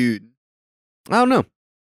fish dude. I don't know.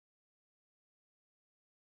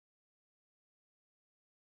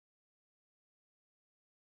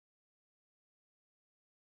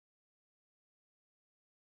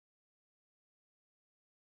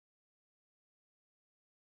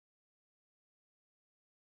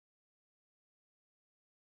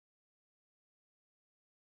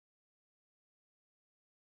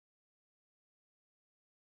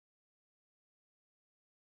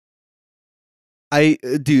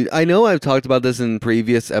 Dude, I know I've talked about this in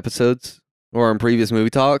previous episodes or in previous movie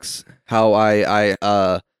talks. How I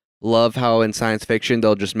love how in science fiction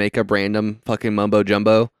they'll just make up random fucking mumbo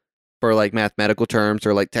jumbo for like mathematical terms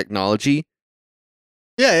or like technology.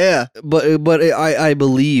 Yeah. But I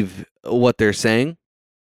believe what they're saying.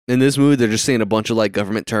 In this movie, they're just saying a bunch of like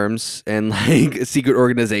government terms and like secret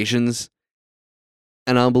organizations,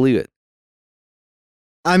 and I don't believe it.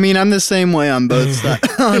 I mean, I'm the same way on both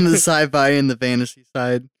sides, on the sci-fi and the fantasy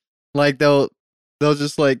side. Like They'll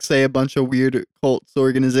just like say a bunch of weird cults,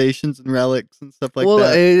 organizations, and relics and stuff like well,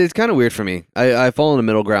 that. it's kind of weird for me. I fall in the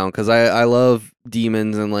middle ground because I love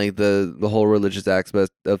demons and like the whole religious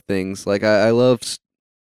aspect of things. Like I love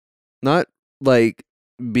not like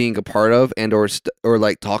being a part of and or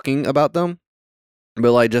like talking about them,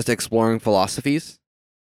 but like just exploring philosophies.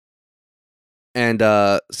 And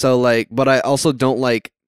so like, but I also don't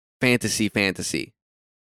like fantasy.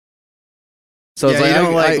 So Yeah, it's like you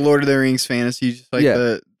don't like I- Lord of the Rings fantasy, you just like Yeah.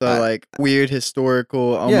 the like weird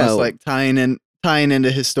historical, almost Yeah. like tying into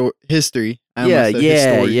history. I yeah, almost said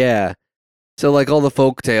yeah, history. yeah. So like all the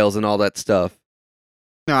folk tales and all that stuff.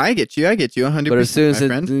 No, I get you, 100%. But as soon as my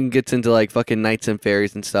it friend. gets into like fucking knights and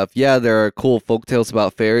fairies and stuff, yeah, there are cool folk tales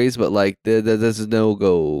about fairies, but like this is no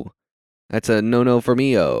go. That's a no for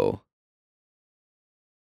me. I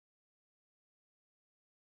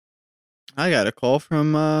got a call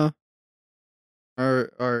from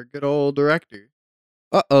our good old director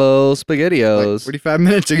like Spaghettios. 45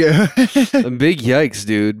 minutes ago. Big yikes,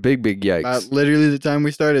 dude. Big About yikes. literally the time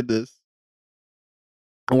we started this.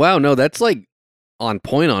 Wow, no, that's like on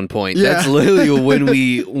point. Yeah. That's literally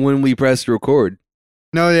when we pressed record.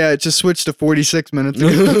 No, yeah, it just switched to 46 minutes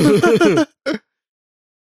ago.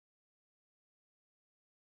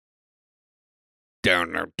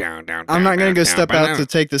 Down. I'm not gonna go step out to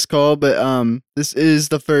take this call, but this is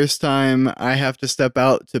the first time I have to step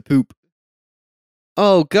out to poop.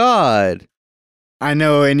 Oh God. I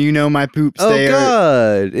know, and you know my poops. Oh They are.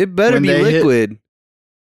 God. It better when be they hit- liquid.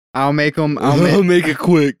 I'll make them. I'll make it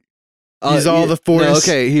quick. Use all the force. No,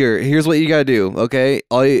 okay, here's what you gotta do. Okay,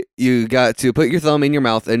 you got to put your thumb in your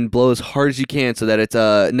mouth and blow as hard as you can so that it's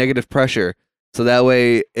negative pressure. So that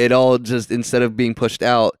way, it all just instead of being pushed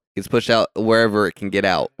out, it's pushed out wherever it can get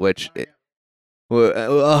out.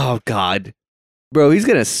 Oh God, bro, he's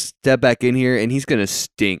gonna step back in here and he's gonna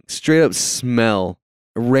stink. Straight up smell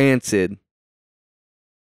rancid.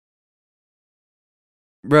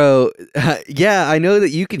 Bro, yeah, I know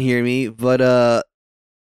that you can hear me, but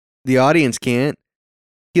the audience can't.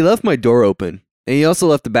 He left my door open. And he also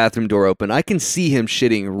left the bathroom door open. I can see him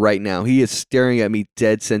shitting right now. He is staring at me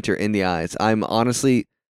dead center in the eyes. I'm honestly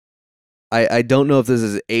I don't know if this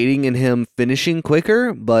is aiding in him finishing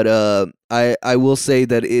quicker, but I will say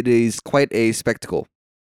that it is quite a spectacle.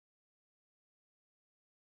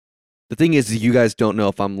 The thing is you guys don't know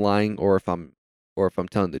if I'm lying or if I'm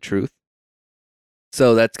telling the truth.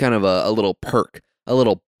 So that's kind of a little perk, a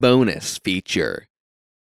little bonus feature.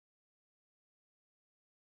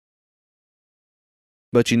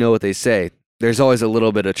 But you know what they say. There's always a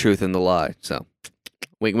little bit of truth in the lie. So,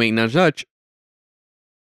 wink, wink, nudge, nudge.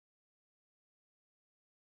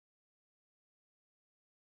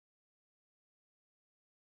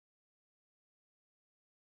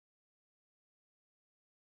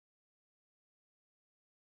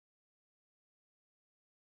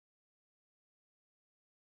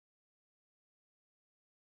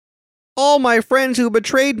 All my friends who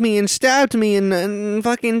betrayed me and stabbed me and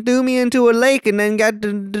fucking threw me into a lake and then got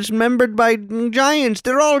dismembered by giants,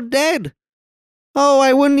 they're all dead. Oh,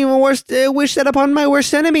 I wouldn't even wish that upon my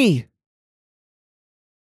worst enemy.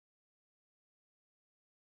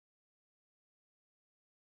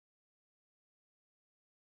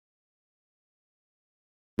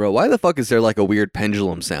 Bro, why the fuck is there like a weird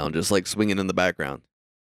pendulum sound just like swinging in the background?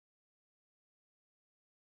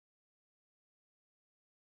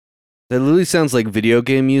 That literally sounds like video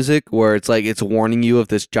game music where it's like it's warning you of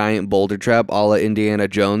this giant boulder trap a la Indiana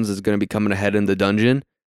Jones is going to be coming ahead in the dungeon.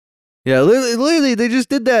 Yeah, literally, they just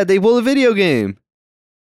did that. They pulled a video game.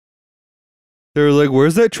 They were like,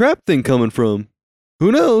 where's that trap thing coming from?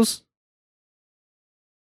 Who knows?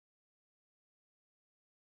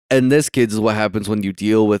 And this, kids, is what happens when you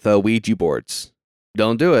deal with Ouija boards.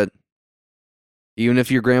 Don't do it. Even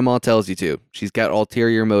if your grandma tells you to. She's got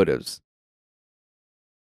ulterior motives.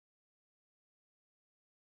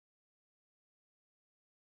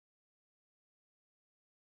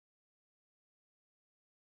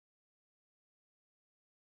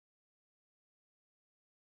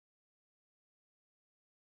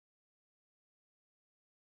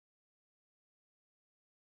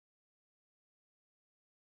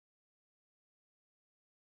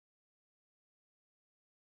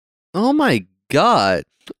 Oh my God.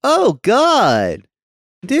 Oh God.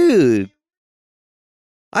 Dude.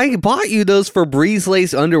 I bought you those Febreze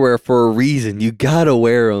lace underwear for a reason. You gotta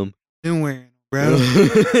wear them. Been wearing, bro.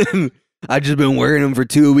 I just been wearing them for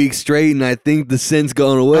 2 weeks straight, and I think the scent's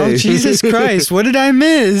gone away. Oh, Jesus Christ. What did I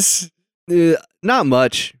miss? Not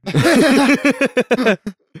much.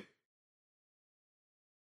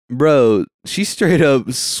 Bro, she's straight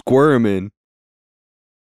up squirming.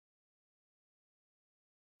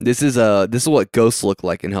 This is what ghosts look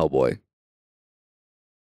like in Hellboy.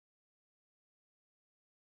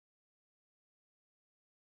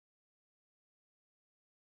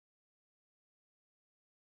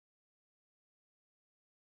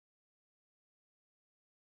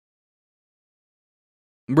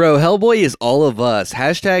 Bro, Hellboy is all of us.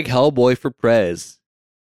 Hashtag Hellboy for Prez.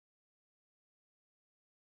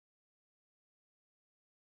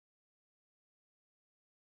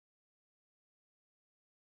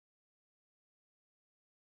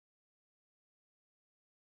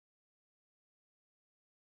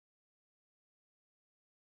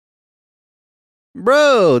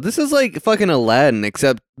 Bro, this is like fucking Aladdin,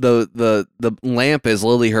 except the lamp is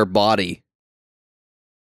literally her body.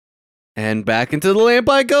 And back into the lamp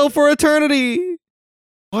I go for eternity.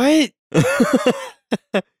 What?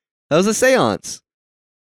 That was a seance.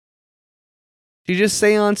 She just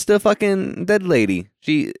seanced a fucking dead lady.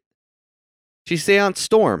 She seanced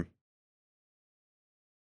Storm.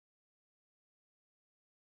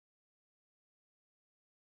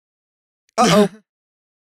 Uh-oh.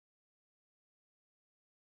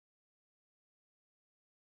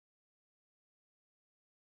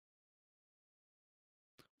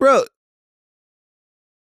 Bro.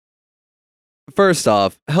 First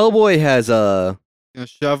off, Hellboy has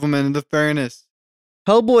Shove him into the furnace.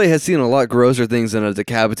 Hellboy has seen a lot grosser things than a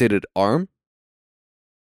decapitated arm.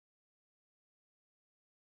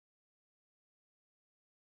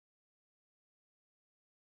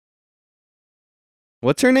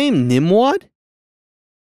 What's her name? Nimwad?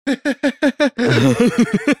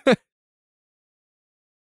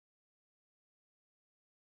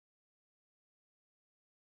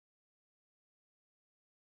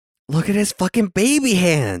 Look at his fucking baby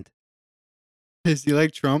hand. Is he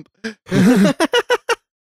like Trump?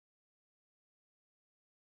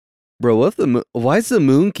 Bro, why does the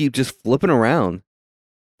moon keep just flipping around?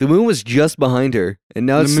 The moon was just behind her, and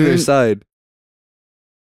now The it's to their moon- side.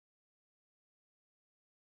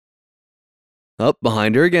 Up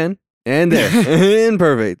behind her again, and there, and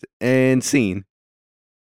perfect, and scene.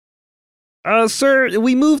 Sir,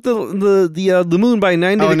 we moved the moon by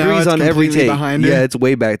 90 Oh, now degrees it's on every completely take. behind her? Yeah, it's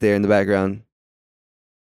way back there in the background.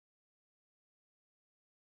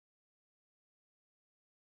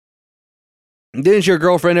 Didn't your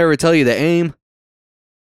girlfriend ever tell you to aim?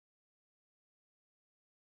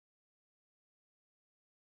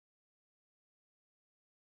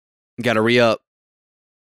 Gotta re-up.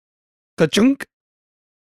 Ka-chunk.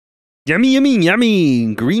 Yummy, yummy,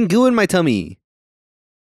 yummy. Green goo in my tummy.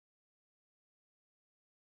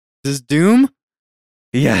 Is this Doom?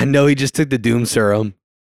 Yeah, no, he just took the Doom serum.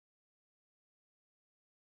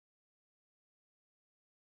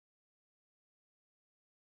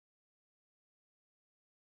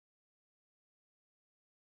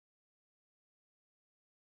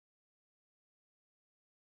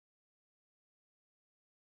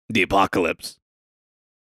 The apocalypse.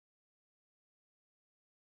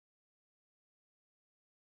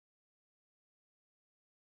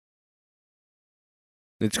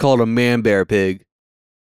 It's called a man bear pig.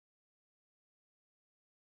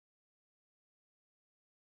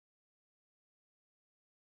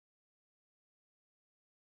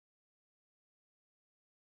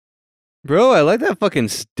 Bro, I like that fucking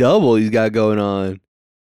stubble he's got going on.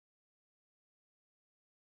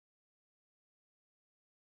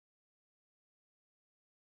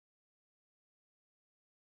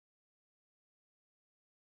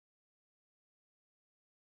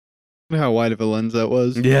 Look how wide of a lens that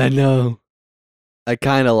was. Yeah, I know. I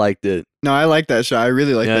kind of liked it. No, I like that shot. I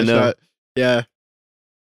really like Yeah, I that know. shot. Yeah.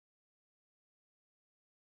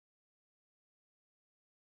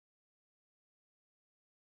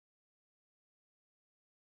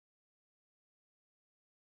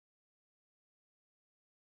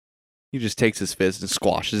 He just takes his fist and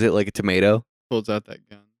squashes it like a tomato. Pulls out that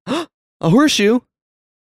gun. A horseshoe.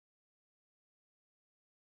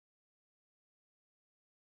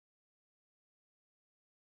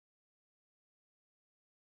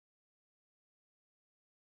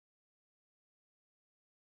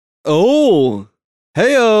 Oh,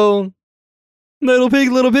 heyo, little pig,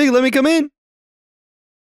 let me come in.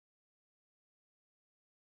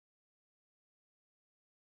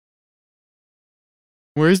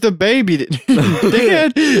 Where's the baby?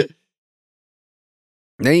 Dickhead.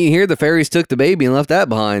 Then you hear the fairies took the baby and left that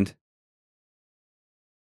behind.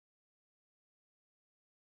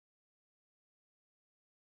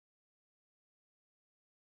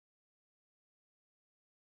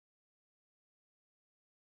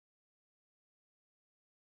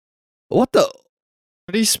 What the?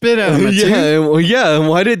 What do you spit at him? A tooth? Yeah, well, yeah.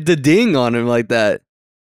 Why did the ding on him like that?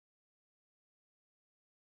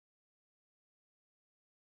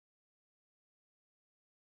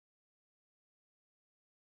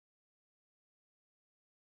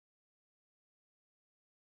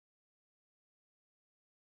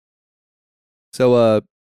 So,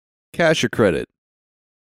 cash or credit?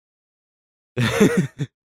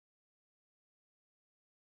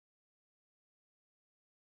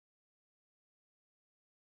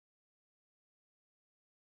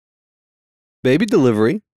 Baby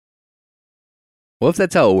delivery. What if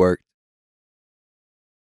that's how it worked?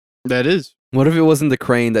 That is. What if it wasn't the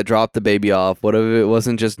crane that dropped the baby off? What if it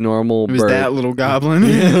wasn't just normal It was bird? that little goblin.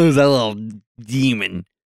 Yeah, it was that little demon,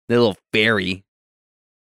 that little fairy.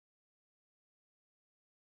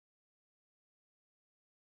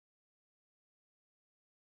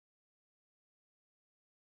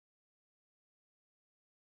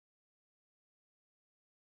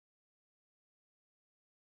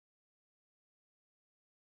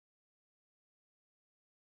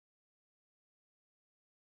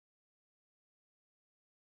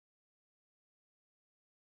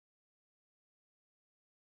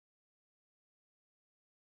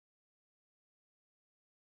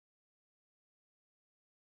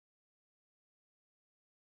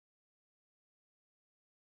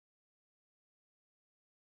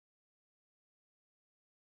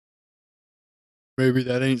 Maybe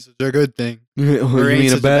that ain't such a good thing. You ain't mean a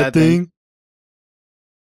such a bad bad thing.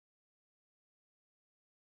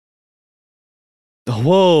 thing?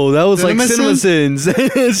 Whoa, that was like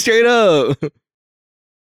CinemaSins. Straight up.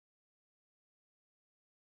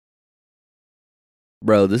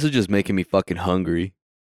 Bro, this is just making me fucking hungry.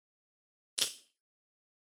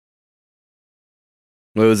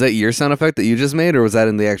 Wait, was that your sound effect that you just made, or was that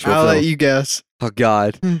in the actual I'll film? let you guess. Oh,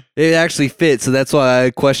 God. It actually fits, so that's why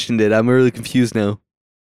I questioned it. I'm really confused now.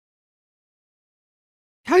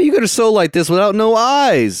 How you gonna sew like this without no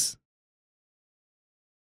eyes?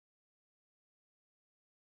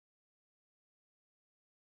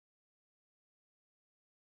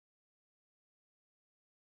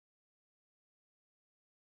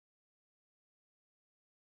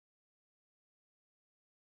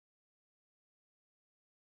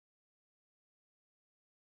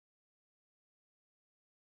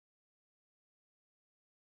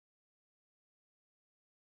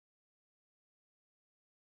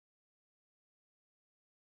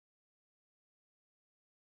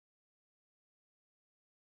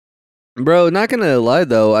 Bro, not gonna lie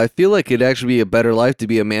though, I feel like it'd actually be a better life to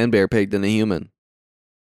be a man bear pig than a human.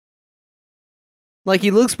 Like,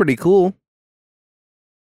 he looks pretty cool.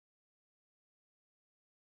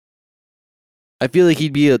 I feel like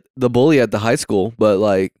he'd be the bully at the high school, but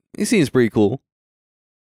like, he seems pretty cool.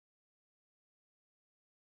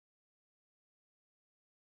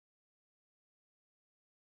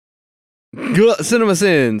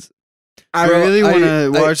 CinemaSins. I Bro, really want I- to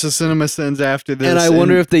watch the CinemaSins after this. And I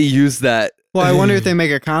wonder if they use that. Well, I wonder if they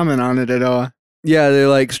make a comment on it at all. Yeah, they're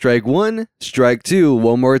like, strike one, strike two,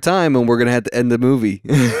 one more time, and we're gonna have to end the movie.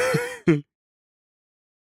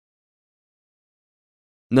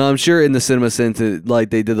 No, I'm sure in the CinemaSins, like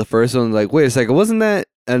they did the first one, like, wait a second, wasn't that?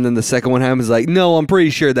 And then the second one happens, like, no, I'm pretty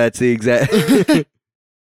sure that's the exact.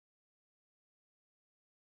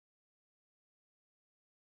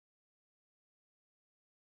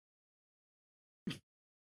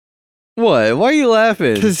 What? Why are you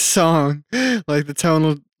laughing? This song, like the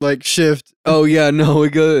tonal like shift. Oh yeah, no,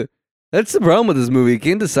 it go. That's the problem with this movie. It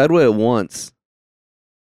can't decide what it wants.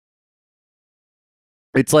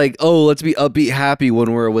 It's like, oh, let's be upbeat, happy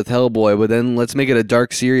when we're with Hellboy, but then let's make it a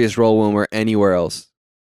dark, serious role when we're anywhere else.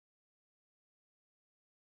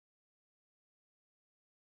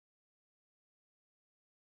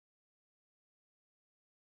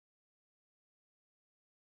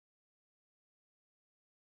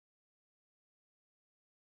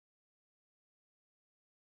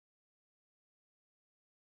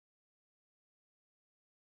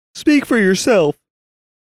 Speak for yourself.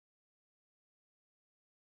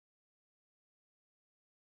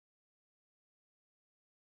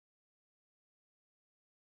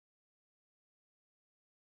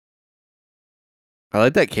 I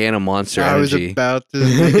like that can of Monster I was Energy. about to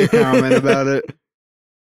make a comment about it.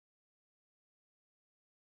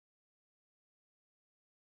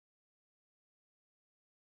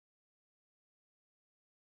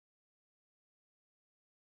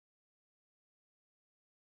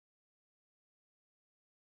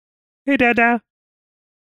 Hey, Dada.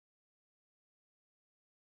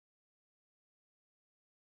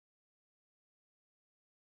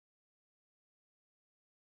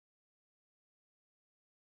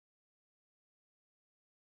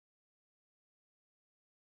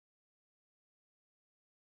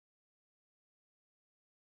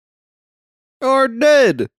 Or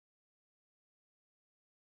dead.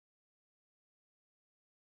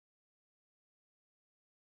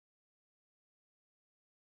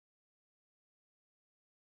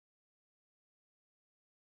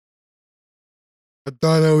 I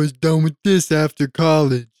thought I was done with this after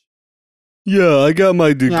college. Yeah, I got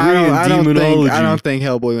my degree I don't think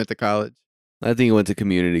Hellboy went to college. I think he went to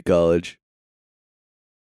community college,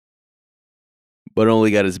 but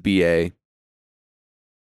only got his BA.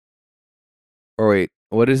 Or wait,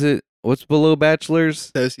 what is it? What's below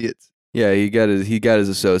bachelor's? Associates. Yeah, he got his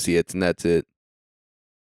associates, and that's it.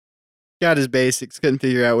 Got his basics. Couldn't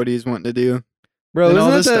figure out what he was wanting to do. Bro, Then all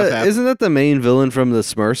isn't this stuff that, happened. isn't that the main villain from the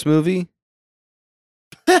Smurfs movie?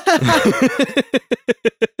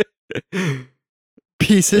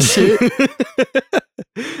 Piece of shit.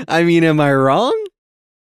 I mean, am I wrong?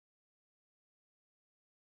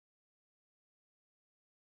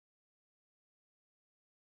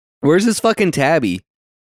 Where's his fucking tabby?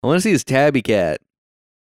 I want to see his tabby cat.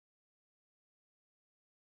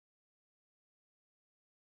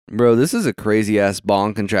 Bro, this is a crazy ass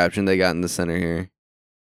bong contraption they got in the center here.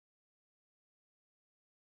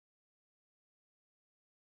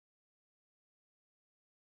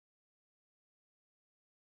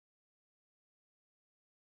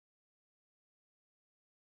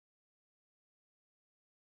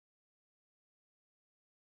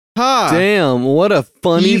 Ha! Damn, what a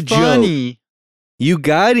funny He joke. funny. You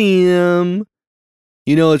got him.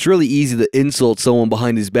 You know, it's really easy to insult someone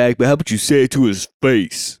behind his back, but how about you say it to his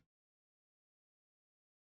face?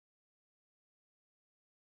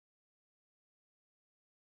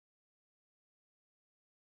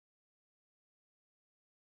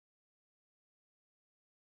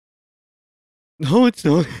 No, it's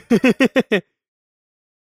not.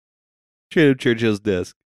 Straight up Churchill's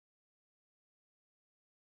desk.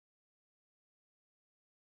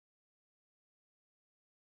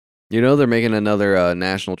 You know they're making another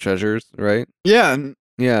National Treasures, right? Yeah.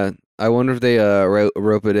 Yeah. I wonder if they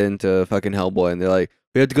rope it into fucking Hellboy, and they're like,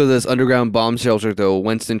 we have to go to this underground bomb shelter to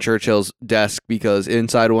Winston Churchill's desk because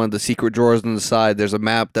inside one of the secret drawers on the side, there's a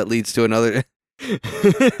map that leads to another.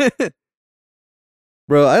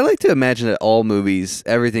 Bro, I like to imagine that all movies,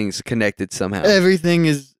 everything's connected somehow. Everything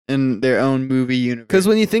is in their own movie universe. Because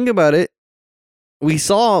when you think about it, we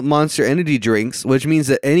saw Monster Energy drinks, which means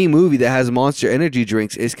that any movie that has Monster Energy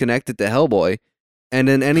drinks is connected to Hellboy. And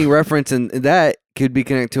then any reference in that could be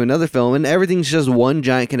connected to another film, and everything's just one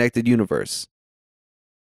giant connected universe.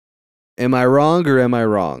 Am I wrong or am I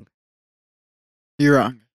wrong? You're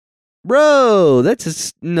wrong. Bro,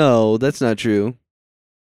 no, that's not true.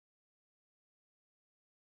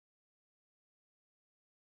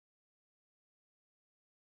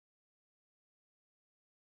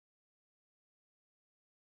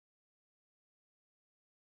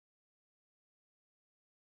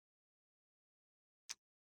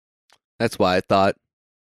 That's why I thought.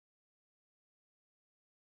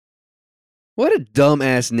 What a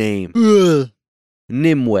dumbass name. Ugh.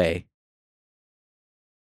 Nimue.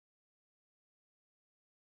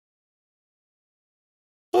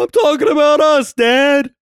 I'm talking about us,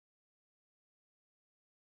 Dad.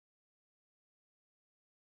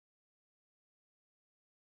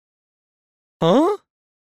 Huh?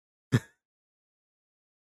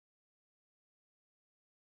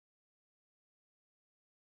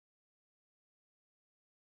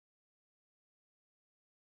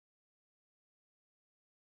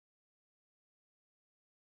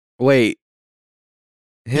 Wait.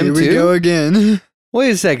 Him Here too? we go again.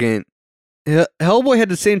 Wait a second. Hellboy had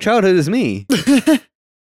the same childhood as me.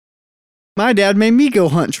 My dad made me go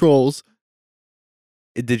hunt trolls.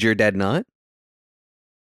 Did your dad not?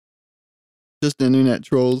 Just internet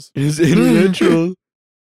trolls. His internet troll.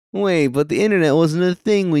 Wait, but the internet wasn't a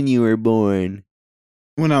thing when you were born.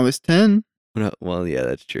 When I was 10. Well, yeah,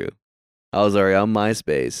 that's true. I was already on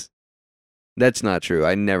MySpace. That's not true.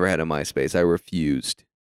 I never had a MySpace. I refused.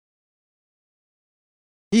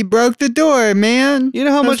 He broke the door, man. You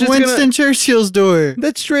know how much That's it's Winston Churchill's door.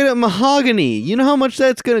 That's straight up mahogany. You know how much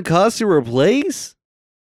that's gonna cost to replace?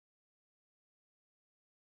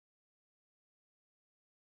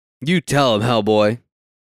 You tell him, Hellboy.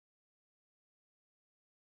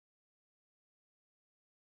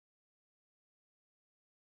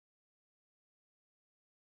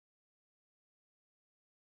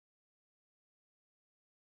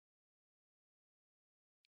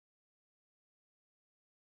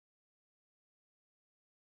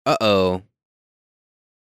 Uh-oh.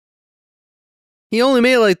 He only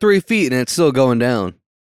made it like 3 feet and it's still going down.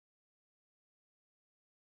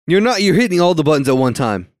 You're hitting all the buttons at one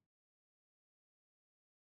time.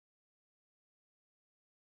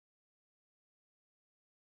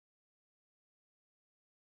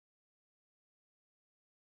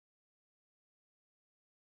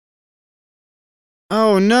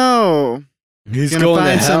 Oh no. He's Gonna going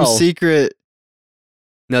find to some hell. secret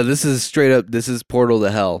No, this is straight up. This is Portal to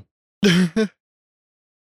Hell.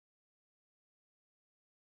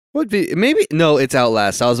 Maybe no, it's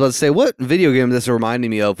Outlast. I was about to say, what video game this reminding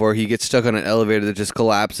me of, where he gets stuck on an elevator that just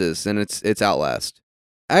collapses, and it's Outlast.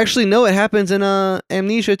 Actually, no, it happens in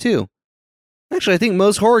Amnesia too. Actually, I think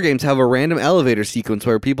most horror games have a random elevator sequence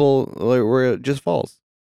where where it just falls.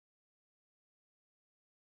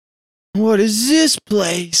 What is this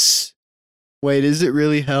place? Wait, is it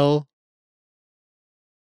really hell?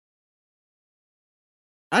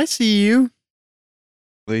 I see you.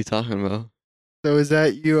 What are you talking about? So is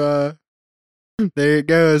that you? There it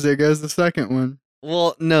goes. There goes the second one.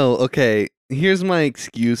 Well, no. Okay, here's my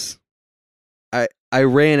excuse. I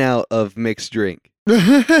ran out of mixed drink.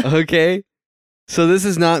 Okay, so this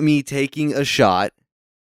is not me taking a shot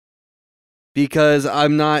because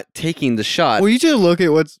I'm not taking the shot. Well, you just look at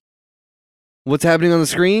What's happening on the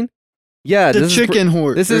screen? Yeah, the this chicken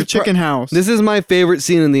horse. this This is is chicken house. This is my favorite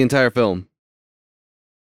scene in the entire film.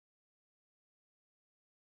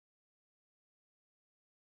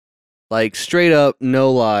 Like, straight up,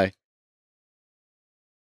 no lie.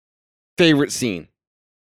 Favorite scene.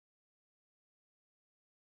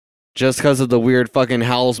 Just because of the weird fucking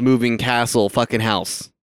Howl's Moving Castle fucking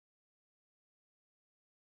house.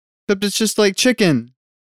 Except it's just like chicken.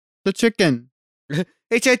 The chicken.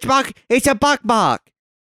 It's a buck. It's a buck.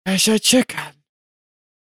 It's a chicken.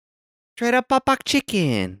 Straight up buck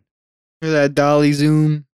chicken. Hear that dolly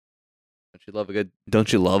zoom?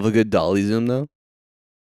 Don't you love a good dolly zoom though?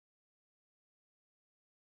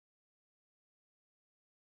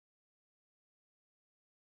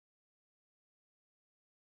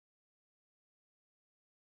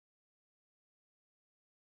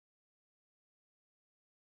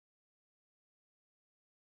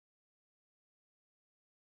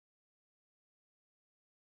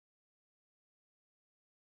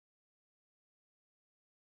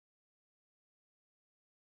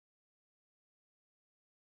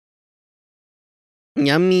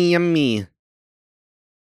 Yummy, yummy.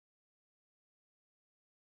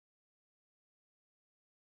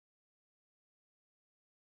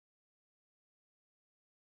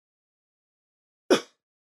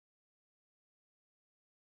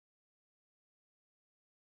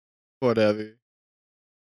 Whatever.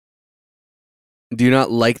 Do you not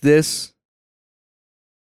like this?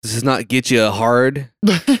 Does this not get you hard?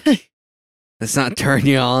 Does not turn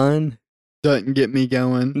you on? Doesn't get me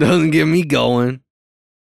going. Doesn't get me going.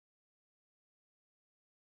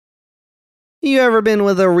 You ever been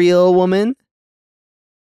with a real woman?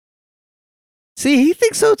 See, he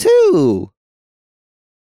thinks so too.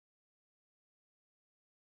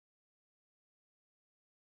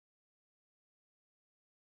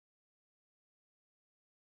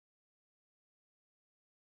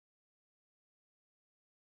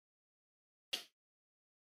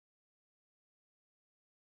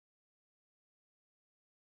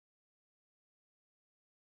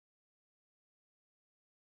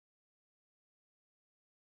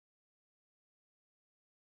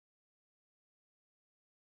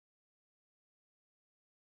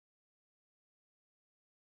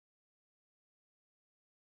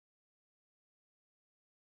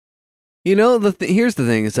 You know, here's the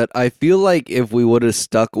thing is that I feel like if we would have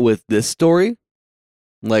stuck with this story,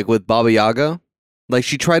 like with Baba Yaga, like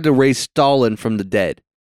she tried to raise Stalin from the dead.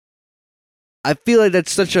 I feel like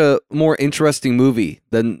that's such a more interesting movie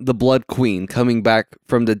than the Blood Queen coming back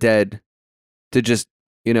from the dead to just,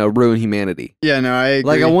 ruin humanity. Yeah, no, I agree.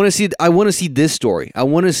 Like I want to see this story. I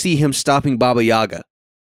want to see him stopping Baba Yaga.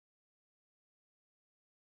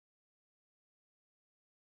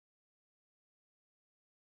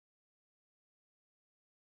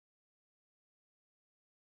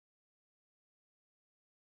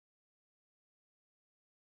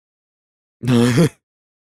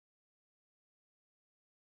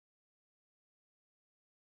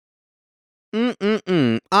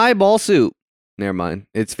 Eyeball soup. Never mind.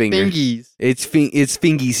 It's finger. Fingies. It's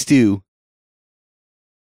fingy stew.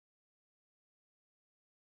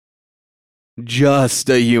 Just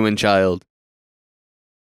a human child.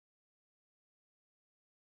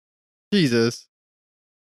 Jesus.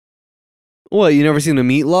 What, you never seen a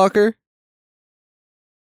meat locker?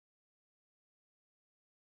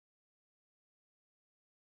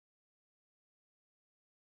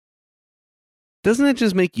 Doesn't it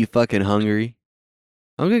just make you fucking hungry?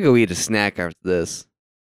 I'm gonna go eat a snack after this.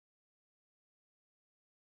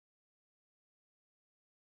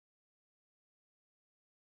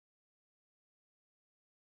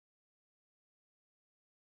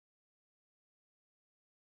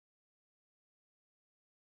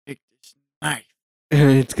 Take this knife.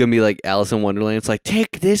 It's gonna be like Alice in Wonderland. It's like,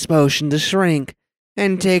 take this motion to shrink.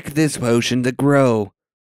 and take this potion to grow.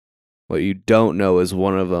 What you don't know is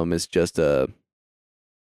one of them is just a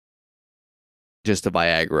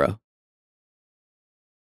Viagra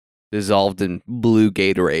dissolved in blue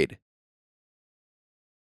Gatorade.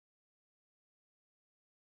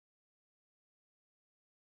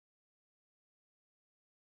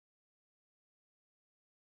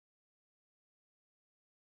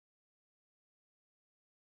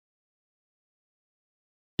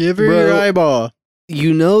 Give her Bro. your eyeball.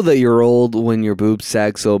 You know that you're old when your boobs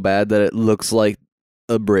sag so bad that it looks like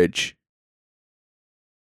a bridge.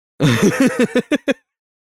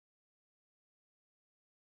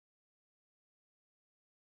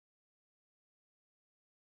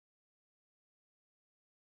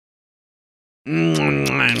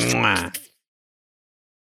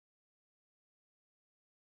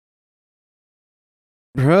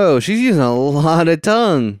 Bro, she's using a lot of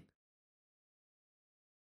tongue.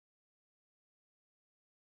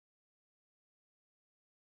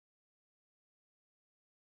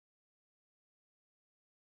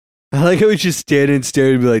 I like how we just stand and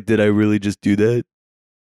stare and be like, did I really just do that?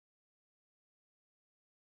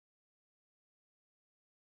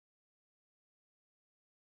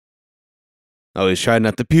 Oh, he's trying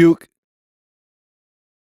not to puke.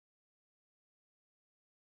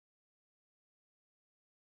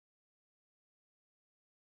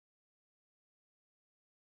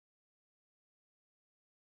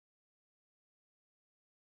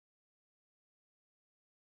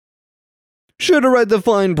 Should have read the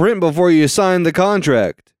fine print before you signed the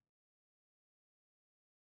contract.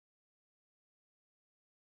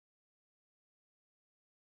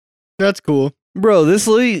 That's cool. Bro, this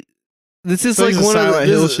is It's like like one of Silent the,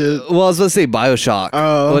 Hill this- shit. Well, I was about to say BioShock.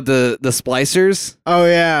 Oh. With the splicers. Oh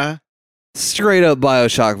yeah. Straight up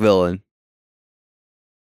BioShock villain.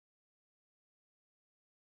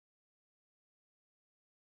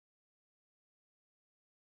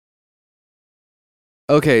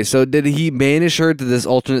 Okay, so did he banish her to this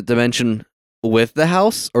alternate dimension with the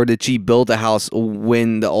house, or did she build a house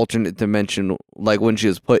when the alternate dimension, like when she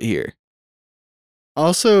was put here?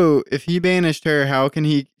 Also, if he banished her, how can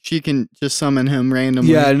she can just summon him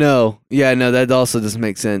randomly? Yeah, no, that also doesn't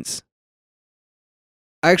make sense.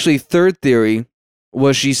 Actually, third theory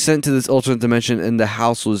was she sent to this alternate dimension and the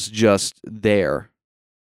house was just there.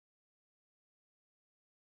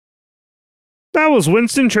 That was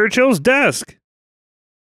Winston Churchill's desk.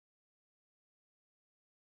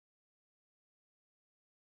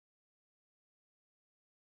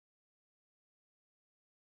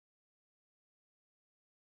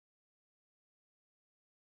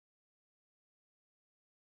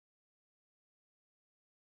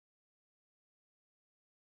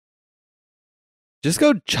 Just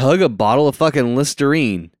go chug a bottle of fucking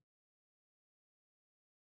Listerine.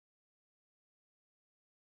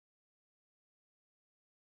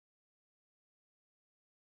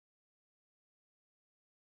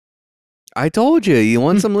 I told you, you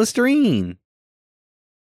want some Listerine.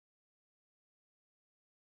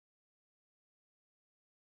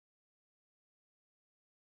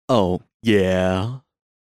 Oh, yeah.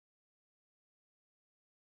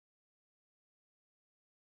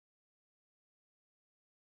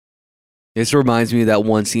 This reminds me of that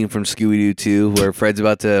one scene from Scooby-Doo 2 where Fred's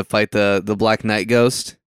about to fight the Black Knight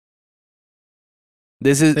ghost.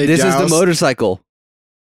 This is They the joust? motorcycle.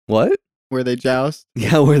 What? Where they joust.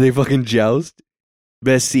 Yeah, where they fucking joust.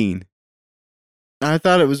 Best scene. I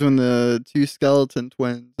thought it was when the two skeleton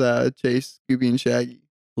twins chased Scooby and Shaggy.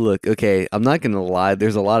 Look, okay, I'm not gonna lie.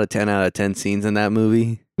 There's a lot of 10 out of 10 scenes in that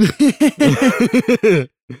movie.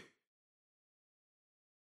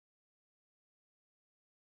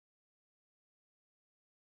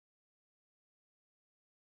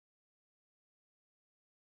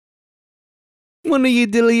 When are you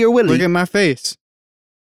dilly your willy? Look at my face.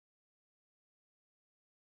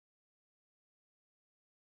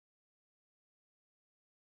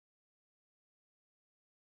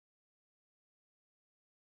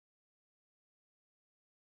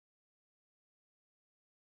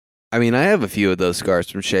 I mean, I have a few of those scars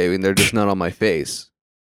from shaving. They're just not on my face.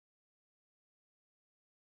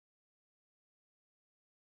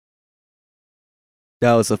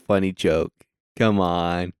 That was a funny joke. Come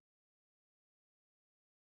on.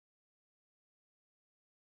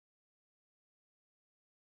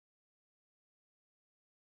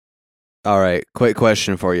 All right, quick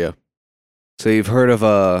question for you. So you've heard of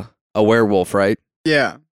a werewolf, right?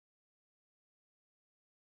 Yeah,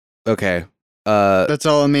 Okay. that's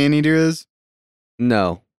all a man eater is.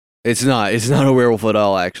 No. It's not. It's not a werewolf at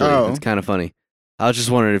all, actually. Oh. It's kind of funny. I was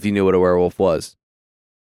just wondering if you knew what a werewolf was.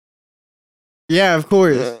 Yeah, of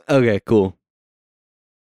course. Okay, cool.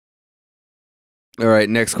 All right,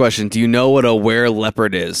 next question. Do you know what a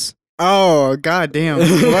were-leopard is? Oh, goddamn.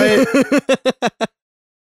 What?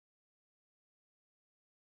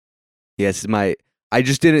 Yes, I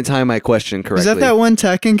just didn't time my question correctly. Is that one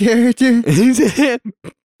Tekken character?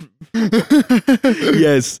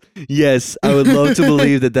 Yes. I would love to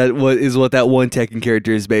believe that is what that one Tekken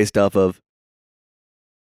character is based off of.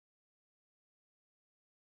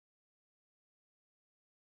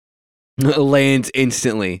 Lands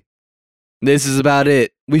instantly. This is about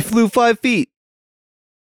it. We flew 5 feet.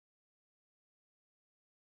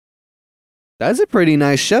 That's a pretty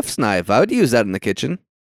nice chef's knife. I would use that in the kitchen.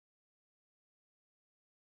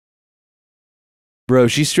 Bro,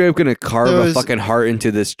 she's straight up gonna carve a fucking heart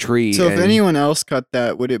into this tree. So if anyone else cut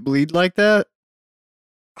that, would it bleed like that?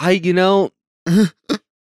 Like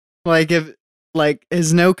if,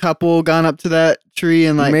 has no couple gone up to that tree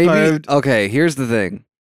and maybe carved? Okay, here's the thing.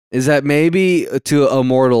 Is that maybe to a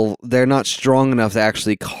mortal, they're not strong enough to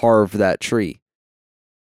actually carve that tree.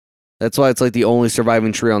 That's why it's like the only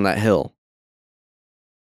surviving tree on that hill.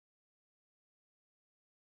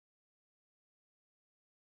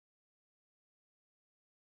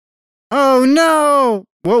 Oh no!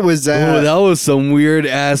 What was that? Oh, that was some weird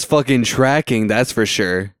ass fucking tracking, that's for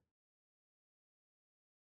sure.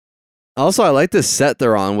 Also, I like the set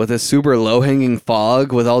they're on with a super low hanging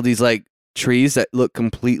fog with all these like trees that look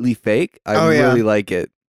completely fake. I really like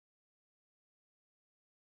it.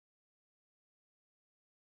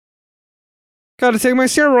 Gotta take my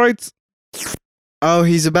steroids. Oh,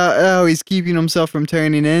 he's keeping himself from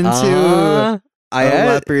turning into a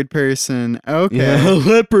leopard person. Okay. Yeah, a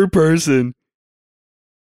leopard person.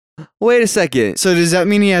 Wait a second. So does that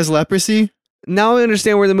mean he has leprosy? Now I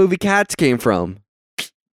understand where the movie Cats came from.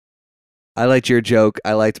 I liked your joke.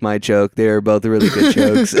 I liked my joke. They were both really good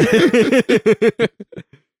jokes.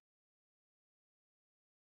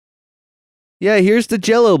 Yeah, here's the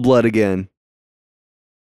Jello blood again.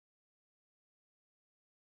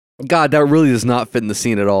 God, that really does not fit in the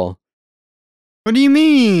scene at all. What do you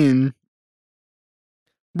mean?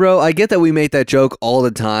 Bro, I get that we make that joke all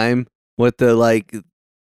the time with the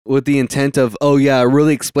intent of, oh yeah,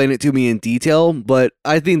 really explain it to me in detail, but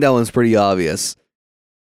I think that one's pretty obvious.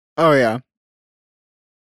 Oh yeah.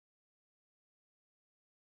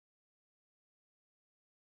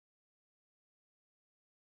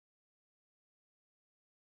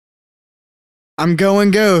 I'm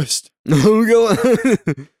going ghost. I'm going.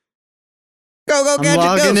 Go, I'm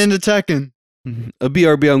logging into Tekken. A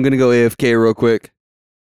BRB, I'm gonna go AFK real quick.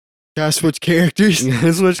 Gotta switch characters.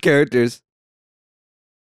 Gotta switch characters.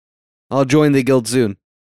 I'll join the guild soon.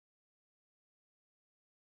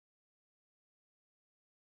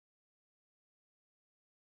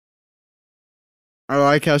 I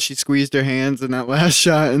like how she squeezed her hands in that last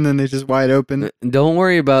shot and then they just wide open. Don't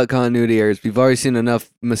worry about continuity errors. We've already seen enough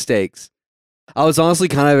mistakes. I was honestly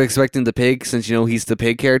kind of expecting the pig, since he's the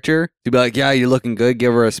pig character, to be like, yeah, you're looking good,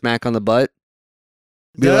 give her a smack on the butt.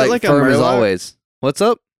 Be like firm as always. What's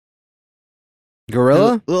up?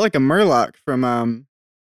 Gorilla? Look like a Murloc from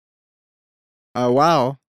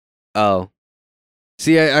WoW. Oh.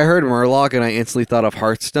 See, I heard Murloc and I instantly thought of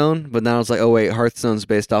Hearthstone, but now I was like, oh wait, Hearthstone's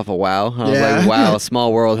based off of WoW. I was like, wow,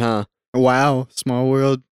 small world, huh? Wow, small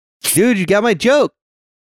world. Dude, you got my joke.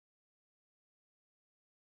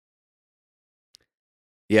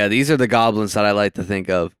 Yeah, these are the goblins that I like to think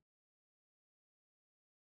of.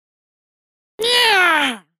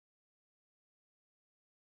 Yeah.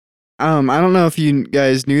 I don't know if you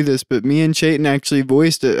guys knew this, but me and Chayton actually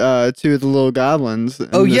voiced two of the little goblins.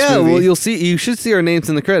 Oh yeah, movie. well you should see our names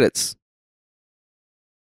in the credits.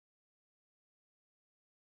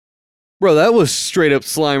 Bro, that was straight up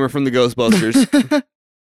Slimer from the Ghostbusters.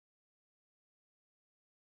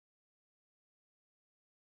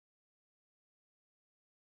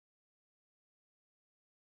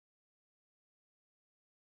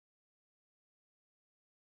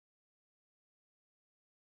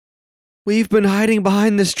 We've been hiding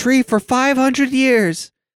behind this tree for 500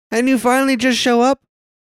 years, and you finally just show up?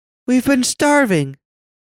 We've been starving.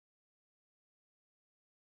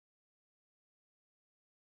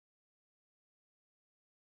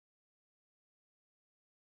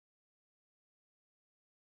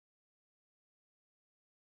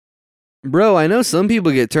 Bro, I know some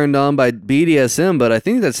people get turned on by BDSM, but I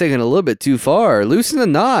think that's taken a little bit too far. Loosen the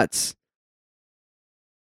knots.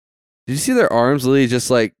 Did you see their arms literally just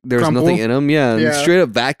like there was nothing in them? Yeah, and straight up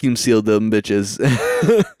vacuum sealed them bitches.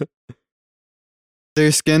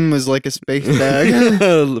 Their skin was like a space bag. Yeah,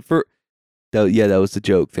 that was the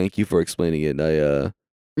joke. Thank you for explaining it.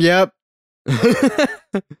 Yep.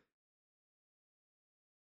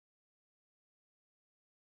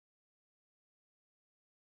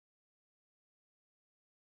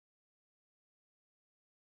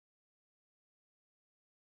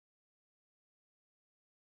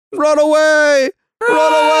 Run away!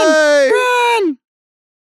 Run away! Run!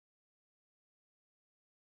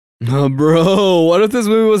 Oh, bro, what if this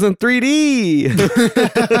movie was in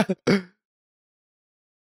 3D?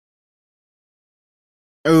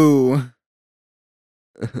 Oh,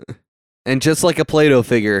 And just like a Play-Doh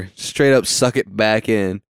figure, straight up suck it back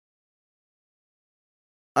in.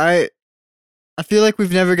 I feel like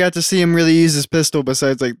we've never got to see him really use his pistol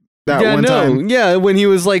besides like that one time. Yeah, when he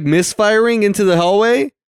was like misfiring into the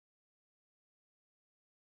hallway.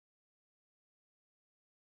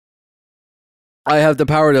 I have the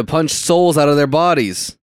power to punch souls out of their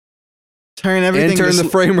bodies Turn everything. and turn the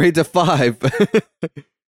frame rate to 5.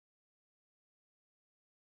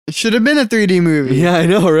 It should have been a 3D movie. Yeah, I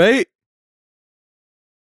know, right?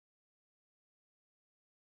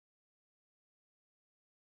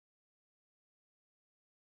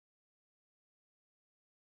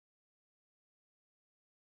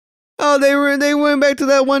 Oh, they went back to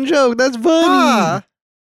that one joke. That's funny. Ah,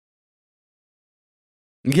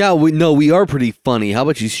 Yeah, we are pretty funny. How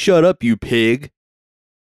about you shut up, you pig?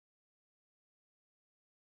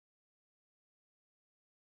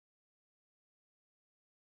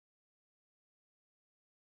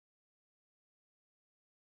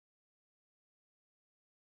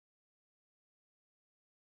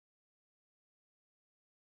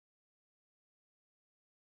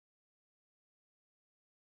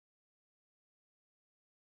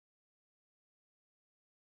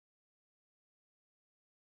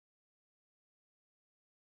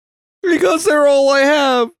 Because they're all I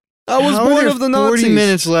have. I was how are born there of the 40 Nazis.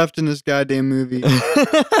 minutes left in this goddamn movie.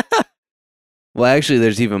 Well, actually,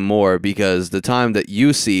 there's even more because the time that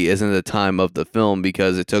you see isn't the time of the film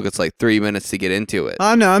because it took us like 3 minutes to get into it.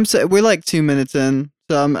 Oh no, we're like 2 minutes in,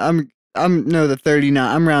 so I'm no the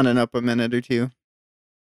 39. I'm rounding up a minute or two.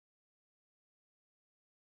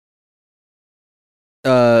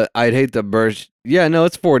 I'd hate to burst. Yeah, no,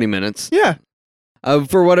 it's 40 minutes. Yeah,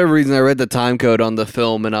 For whatever reason, I read the time code on the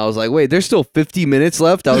film and I was like, wait, there's still 50 minutes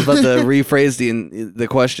left? I was about to rephrase the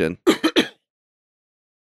question.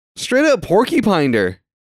 Straight up porcupined her.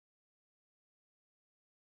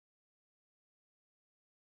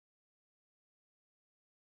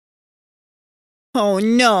 oh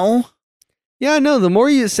no. Yeah, no, the more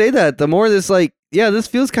you say that, the more this like, yeah, this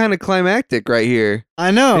feels kind of climactic right here.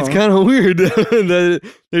 I know. It's kind of weird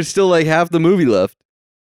that there's still like half the movie left.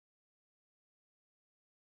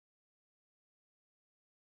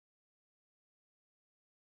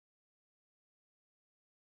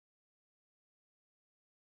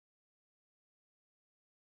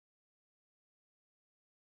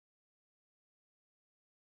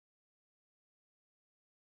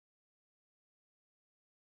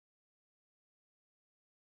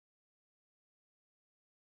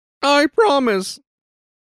 I promise.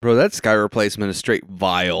 Bro, that sky replacement is straight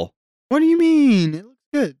vile. What do you mean? It looks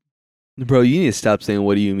good. Bro, you need to stop saying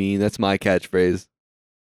what do you mean? That's my catchphrase.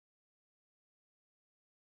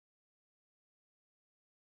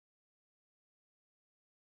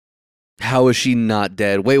 How is she not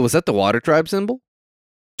dead? Wait, was that the water tribe symbol?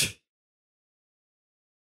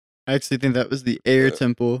 I actually think that was the air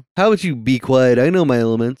temple. How would you be quiet? I know my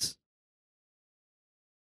elements.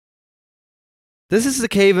 This is the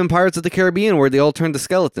cave in Pirates of the Caribbean where they all turned to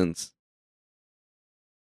skeletons.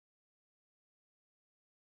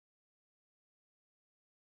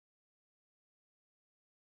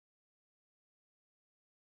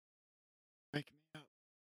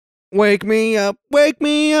 Wake me up,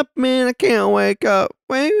 man, I can't wake up.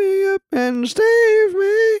 Wake me up and save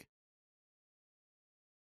me.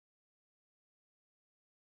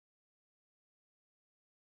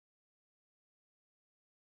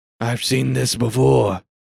 I've seen this before.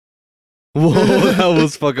 Whoa, that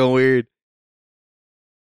was fucking weird.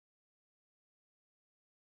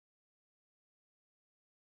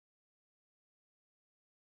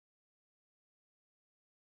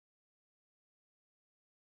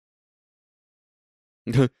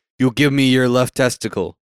 You'll give me your left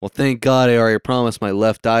testicle. Well, thank God I already promised my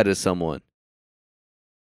left eye to someone.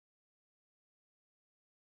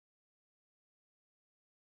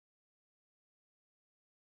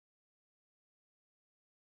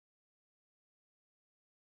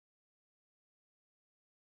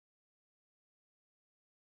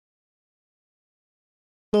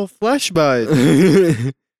 Little flesh bud.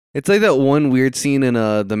 It's like that one weird scene in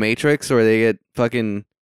The Matrix where they get fucking.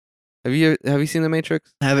 Have you seen The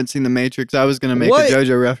Matrix? I haven't seen The Matrix. I was gonna make What? a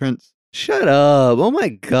JoJo reference. Shut up! Oh my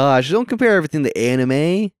gosh! Don't compare everything to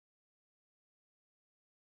anime.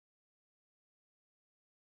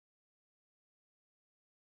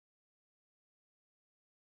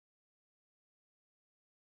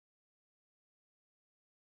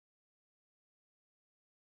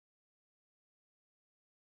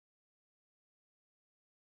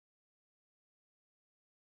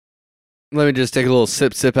 Let me just take a little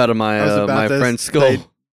sip out of my I was about my to friend's skull. say-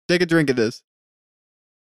 Take a drink of this.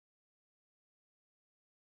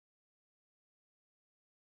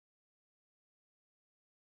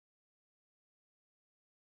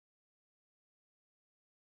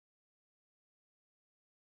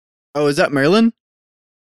 Oh, is that Merlin?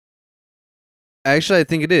 Actually, I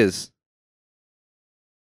think it is.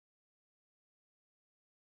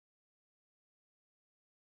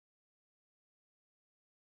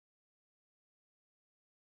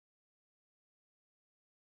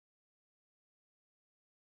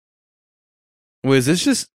 Wait, is this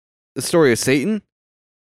just the story of Satan?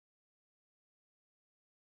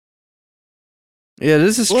 Yeah,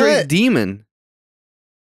 this is straight What? demon.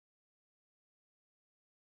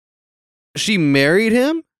 She married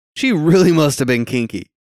him? She really must have been kinky.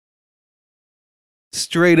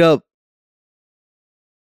 Straight up.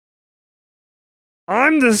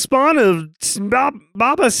 I'm the spawn of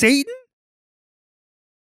Baba Satan?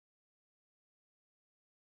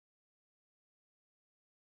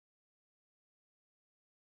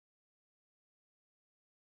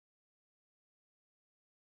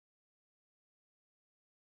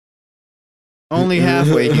 Only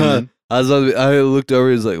halfway human. I looked over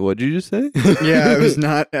and was like, what'd you just say? Yeah, I was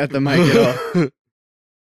not at the mic at all.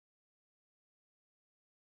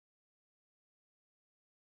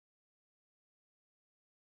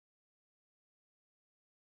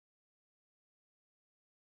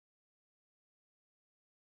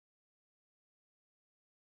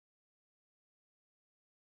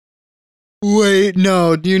 Wait,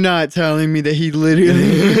 no, you're not telling me that he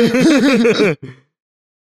literally.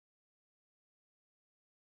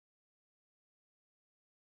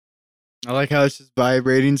 I like how it's just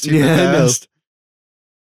vibrating super Yeah, I know. fast.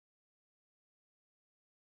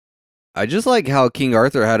 I just like how King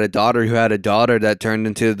Arthur had a daughter who had a daughter that turned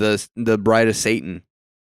into the bride of Satan.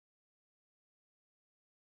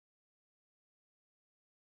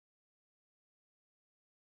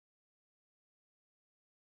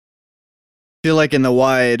 Feel like in the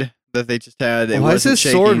wide that they just had, it Why is wasn't this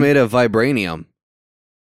shaking. sword made of vibranium?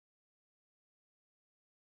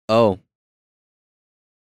 Oh.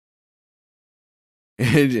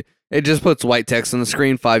 It just puts white text on the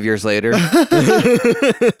screen 5 years later.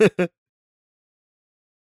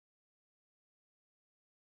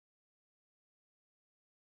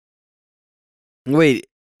 Wait,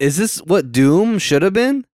 is this what Doom should have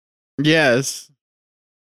been? Yes.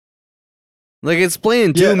 Like it's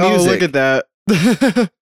playing Yeah. Doom Oh, music. look at that.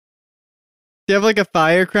 Do you have like a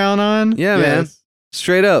fire crown on? Yeah, man.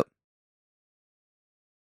 Straight up.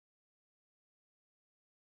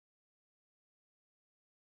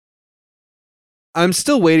 I'm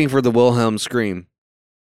still waiting for the Wilhelm scream.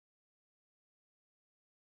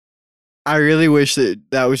 I really wish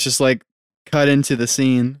that was just like cut into the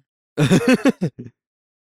scene.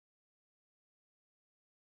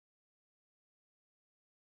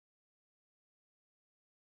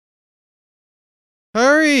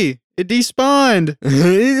 Hurry! It despawned.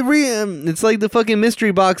 It's like the fucking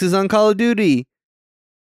mystery boxes on Call of Duty.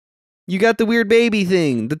 You got the weird baby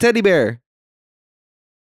thing, the teddy bear.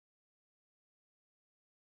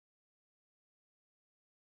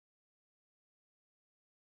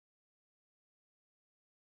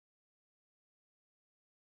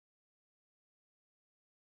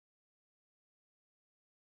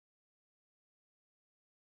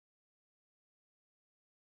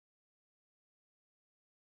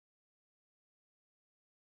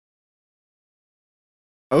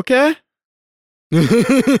 Okay.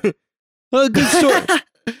 Oh, good story.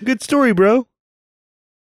 Good story, bro.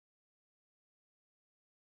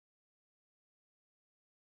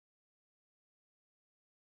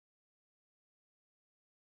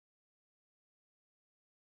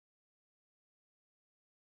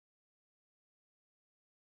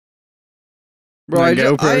 Bro, My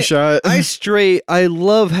GoPro shot. I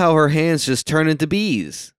love how her hands just turn into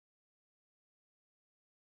bees.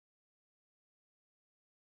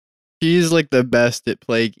 She's like the best at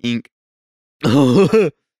Plague Inc.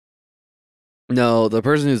 No, the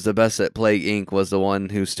person who's the best at Plague Inc. was the one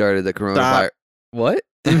who started the coronavirus. What?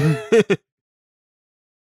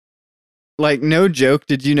 Like, no joke.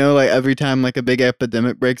 Did you know, like, every time like a big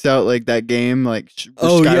epidemic breaks out, like that game, like,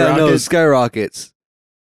 Oh yeah, no, skyrockets? skyrockets.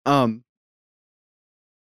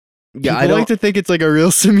 Yeah, I People don't like to think it's like a real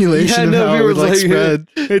simulation Yeah, of no, how it we were would like like- spread,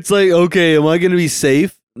 It's like, okay, am I gonna be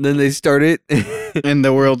safe? Then they start it. and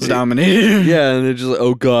the world's dominated. Yeah, and they're just like,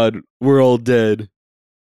 oh god, we're all dead.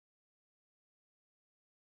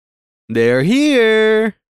 They're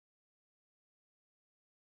here.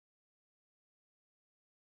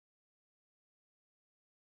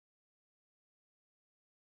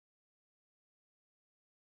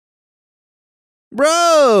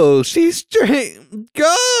 Bro, she's straight.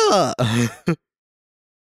 Go.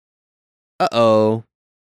 Uh-oh.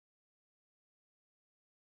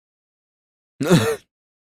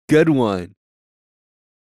 Good one.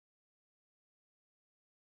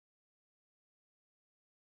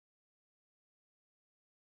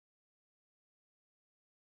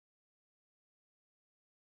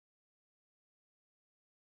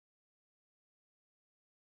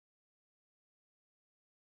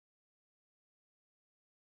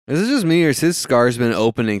 Is it just me or has his scars been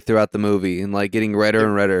opening throughout the movie and like getting redder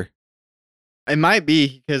and redder? It might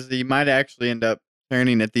be because he might actually end up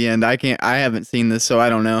turning at the end. I haven't seen this, so I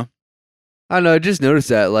don't know. I don't know, I just noticed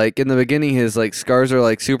that. Like in the beginning his like scars are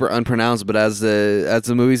like super unpronounced, but as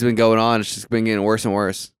the movie's been going on, it's just been getting worse and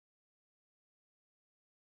worse.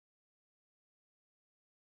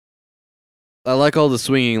 I like all the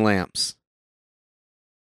swinging lamps.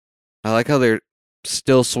 I like how they're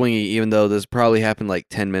still swinging even though this probably happened like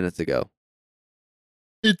 10 minutes ago.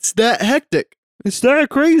 It's that hectic. It's that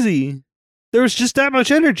crazy. There was just that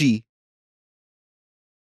much energy.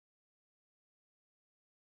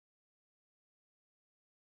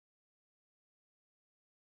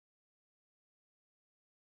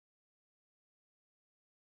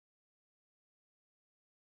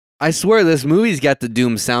 I swear this movie's got the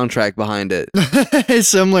Doom soundtrack behind it.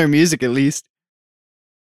 Similar music, at least.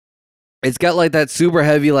 It's got like that super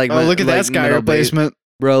heavy like. Oh, look at that sky replacement,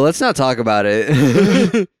 bro. Let's not talk about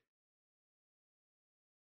it.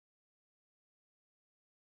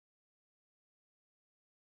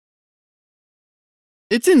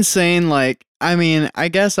 It's insane. Like, I mean, I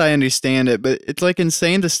guess I understand it, but it's like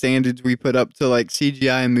insane the standards we put up to like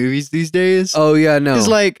CGI in movies these days. Oh yeah, no. Because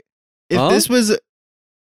like, if Huh? this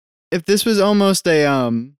was almost a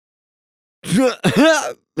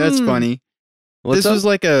that's funny. What's This up? was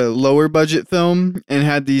like a lower budget film and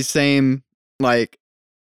had these same like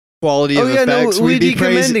quality of effects. we'd be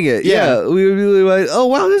praising commending it. Yeah, we would be like, oh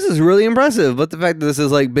wow, this is really impressive. But the fact that this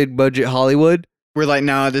is like big budget Hollywood. We're like,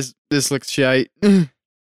 nah, this looks shite.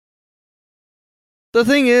 The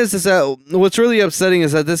thing is that what's really upsetting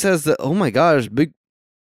is that this has the oh my gosh, big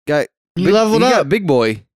guy. He big, leveled got up. big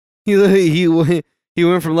boy. He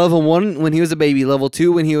went from level 1 when he was a baby, level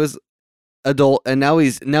 2 when he was adult, and now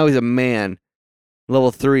he's a man.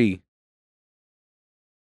 Level 3.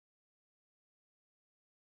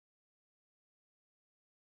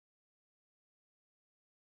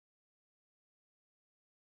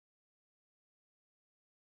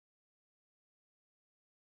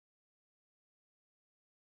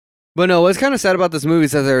 But no, what's kind of sad about this movie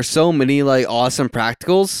is that there are so many like awesome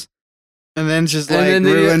practicals. And then just And like then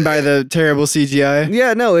they- ruined by the terrible CGI.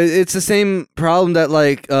 Yeah, no, it's the same problem that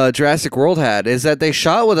like Jurassic World had, is that they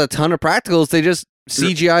shot with a ton of practicals, they just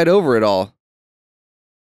CGI'd over it all.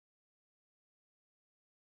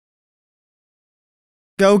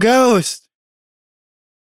 Go Ghost.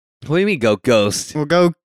 What do you mean go ghost? We'll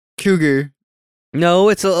go Cougar. No,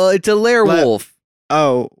 it's a werewolf.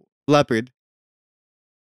 Oh, leopard.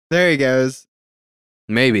 There he goes.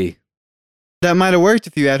 Maybe. That might have worked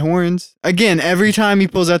if you had horns. Again, every time he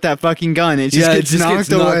pulls out that fucking gun, it just gets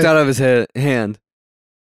knocked away. out of his hand.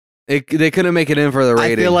 They couldn't make it in for the I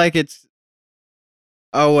rating. feel like it's.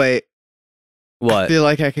 Oh wait, I What? feel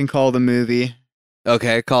like I can call the movie.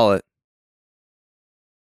 Okay, call it.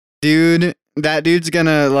 Dude, that dude's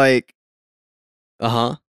gonna like.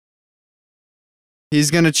 Uh-huh.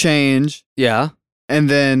 He's gonna change Yeah. and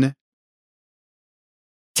then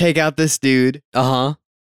take out this dude, Uh-huh.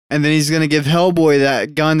 and then he's gonna give Hellboy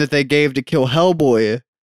that gun that they gave to kill Hellboy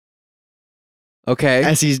Okay.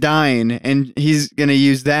 as he's dying, and he's gonna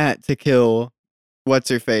use that to kill what's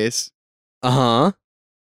her face. Uh-huh.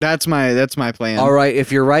 That's my plan. All right,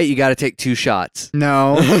 if you're right, you got to take 2 shots.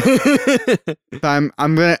 No, I'm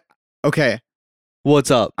gonna. Okay, What's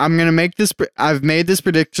up? I'm gonna make this. I've made this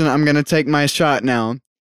prediction. I'm gonna take my shot now.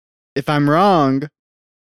 If I'm wrong,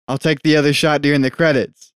 I'll take the other shot during the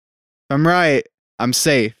credits. If I'm right, I'm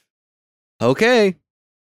safe. Okay.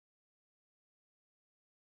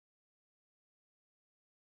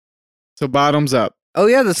 So bottoms up. Oh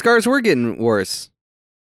yeah, the scars were getting worse.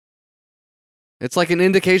 It's like an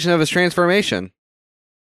indication of his transformation.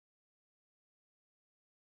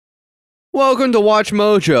 Welcome to Watch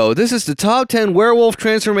Mojo. This is the top 10 werewolf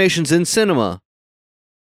transformations in cinema.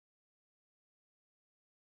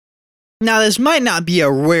 Now this might not be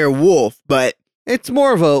a werewolf, but It's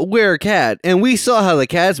more of a werecat, and we saw how the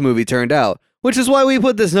Cats movie turned out, which is why we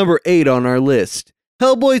put this number 8 on our list.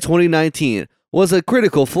 Hellboy 2019 was a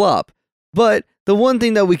critical flop, but the one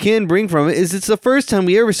thing that we can bring from it is it's the first time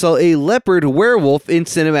we ever saw a leopard werewolf in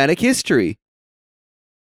cinematic history.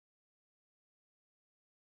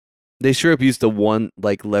 They sure up used the one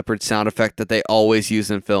like leopard sound effect that they always use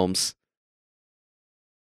in films.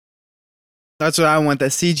 That's what I want. The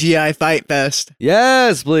CGI fight fest.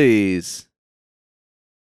 Yes, please.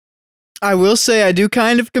 I will say I do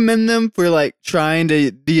kind of commend them for like trying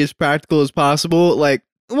to be as practical as possible. Like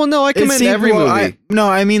Well, no, I commend every movie.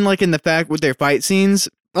 I mean like in the fact with their fight scenes.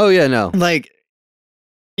 Oh yeah, no. Like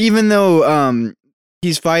even though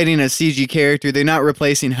he's fighting a CG character, they're not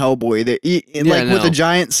replacing Hellboy. With the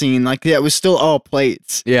giant scene, like that was still all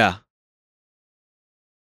plates. Yeah.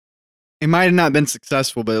 It might have not been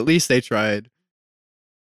successful, but at least they tried.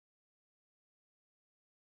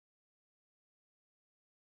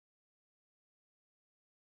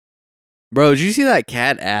 Bro, did you see that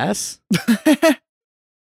cat ass?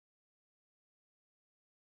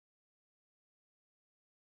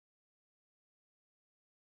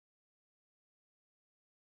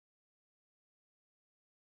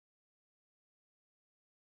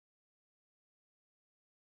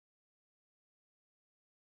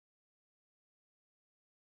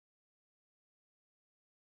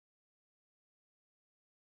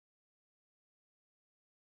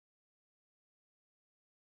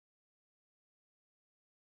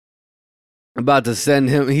 About to send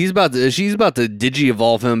him. She's about to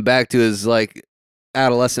digi-evolve him back to his like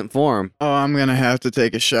adolescent form. Oh, I'm gonna have to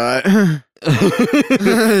take a shot.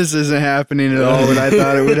 This isn't happening at all what I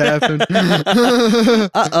thought it would happen.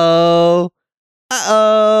 Uh-oh.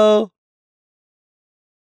 Uh-oh.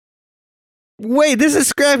 Wait, this is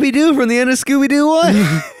Scrappy-Doo from the end of Scooby-Doo 1?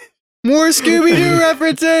 More Scooby-Doo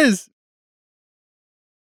references!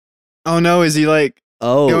 Oh no, is he like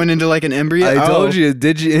going into like an embryo? I told you,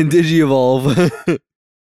 digi-evolve.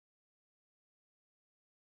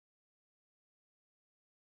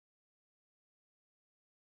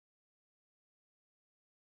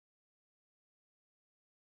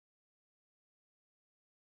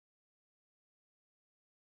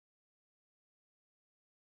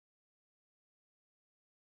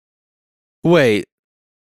 Wait.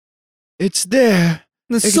 It's there.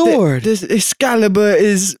 The sword. This Excalibur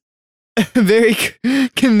is very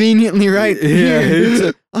conveniently right here.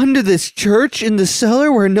 It's under this church in the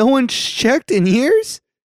cellar where no one's checked in years?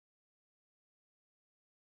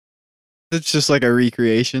 It's just like a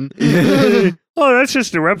recreation. Oh, that's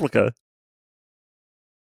just a replica.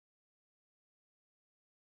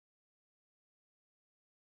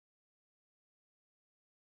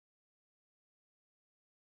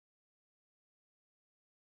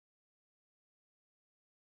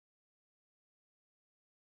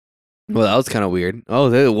 Well, that was kind of weird. Oh,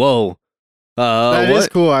 whoa. That what? is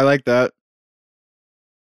cool. I like that.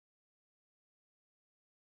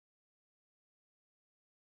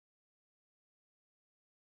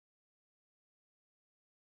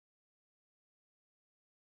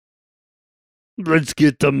 Let's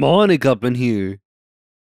get demonic up in here.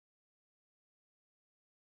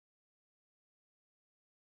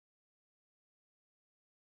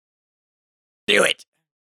 Do it.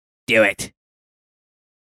 Do it.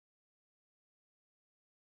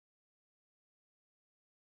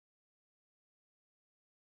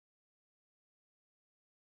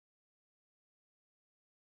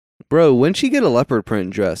 Bro, when'd she get a leopard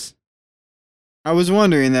print dress? I was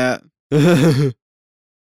wondering that.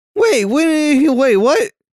 Wait,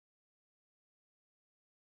 what?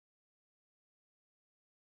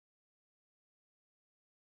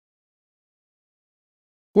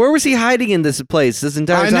 Where was he hiding in this place this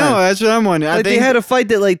entire time? I know, that's what I'm wondering. Like, they had a fight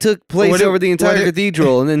that like took place over the entire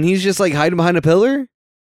cathedral, and then he's just like hiding behind a pillar?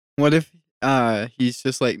 What if he's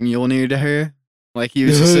just like Mjolnir to her? Like he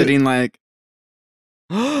was just sitting like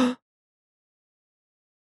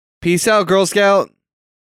Peace out, Girl Scout.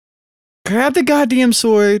 grab the goddamn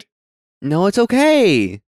sword. No, it's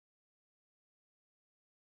okay.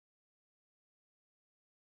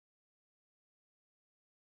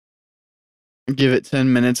 Give it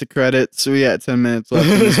 10 minutes of credits. So we got 10 minutes left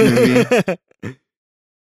in this movie.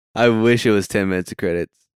 I wish it was 10 minutes of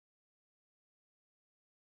credits.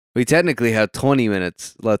 We technically have 20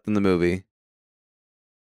 minutes left in the movie.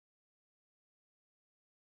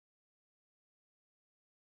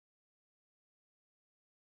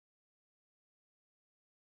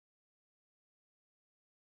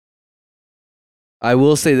 I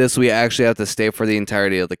will say this, we actually have to stay for the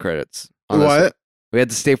entirety of the credits. on this one. What? We had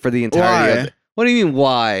to stay for the entirety of Why? the... What do you mean,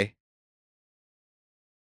 why?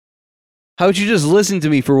 How would you just listen to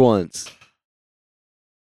me for once?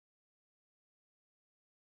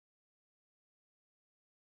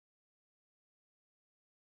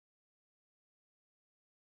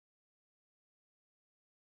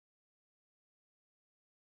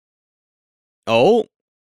 Oh?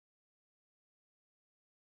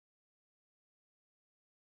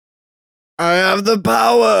 I have the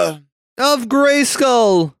power of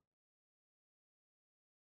Grayskull.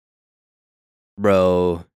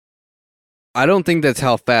 Bro, I don't think that's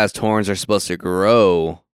how fast horns are supposed to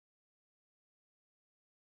grow.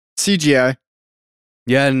 CGI.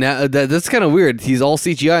 Yeah, now that's kind of weird. He's all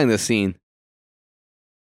CGI in this scene.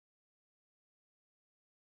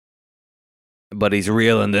 But he's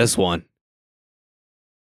real in this one.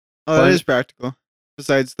 Oh, Fun- that is practical.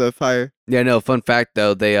 Besides the fire. Yeah, no, fun fact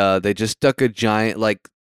though, they just stuck a giant like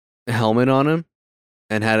helmet on him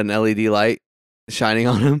and had an LED light shining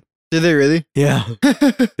on him. Did they really? Yeah.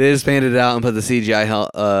 They just painted it out and put the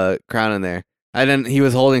CGI crown in there. And then he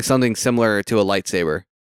was holding something similar to a lightsaber.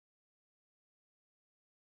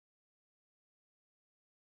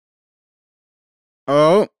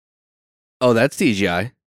 Oh. Oh, that's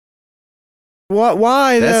CGI. What?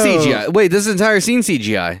 Why? That's though? CGI. Wait, this entire scene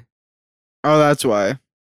CGI. Oh, that's why.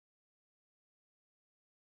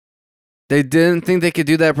 They didn't think they could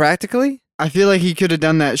do that practically? I feel like he could have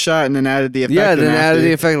done that shot and then added the effect. Yeah, in then added after.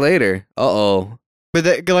 the effect later. Uh-oh.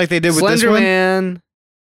 But like they did with this Slender one. Man.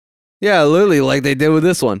 Yeah, literally like they did with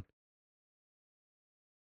this one.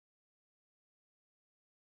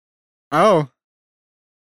 Oh.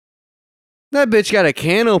 That bitch got a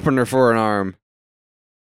can opener for an arm.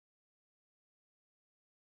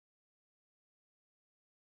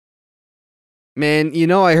 Man, you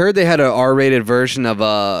know, I heard they had a R-rated version of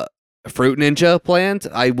Fruit Ninja planned.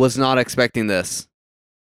 I was not expecting this.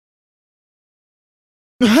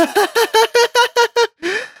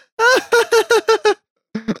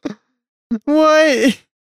 What?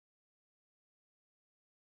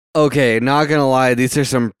 Okay, not gonna lie, these are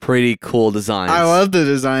some pretty cool designs. I love the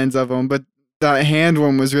designs of them, but that hand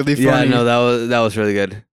one was really funny. Yeah, no, that was really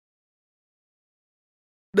good.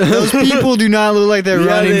 Those people do not look like they're Yeah,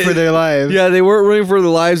 running for their lives. Yeah, they weren't running for their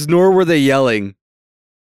lives, nor were they yelling.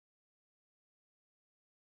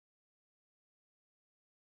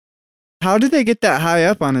 How did they get that high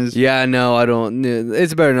up on his? Yeah, no, I don't.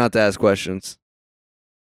 It's better not to ask questions.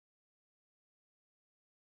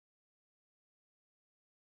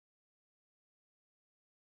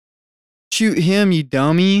 Shoot him, you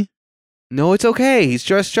dummy! No, it's okay. He's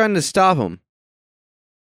just trying to stop him.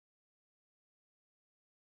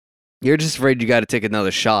 You're just afraid you got to take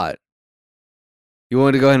another shot. You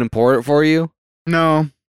want me to go ahead and pour it for you? No.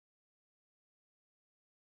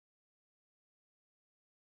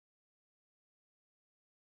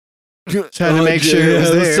 Just had to make sure it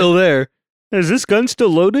was there. still there. Is this gun still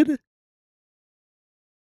loaded?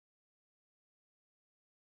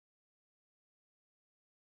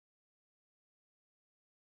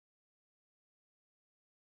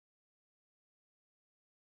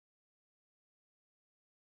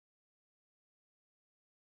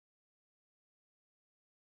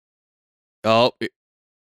 Oh,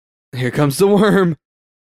 here comes the worm.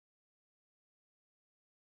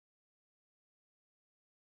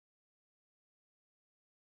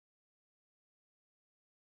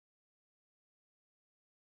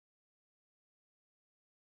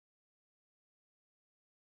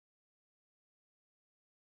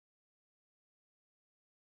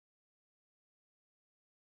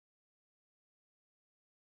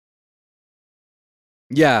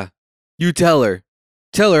 Yeah, you tell her.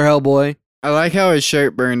 Tell her, Hellboy. I like how his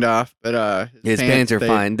shirt burned off, but His pants are they-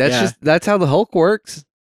 fine. yeah. That's how the Hulk works.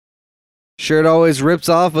 Shirt always rips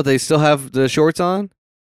off, but they still have the shorts on.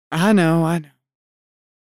 I know.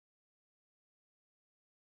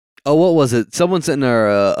 Oh, what was it? Someone sent in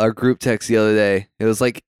our group text the other day. It was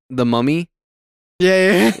like the Mummy.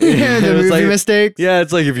 Yeah. Yeah, The it was movie like- mistakes. Yeah,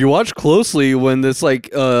 it's like if you watch closely when this like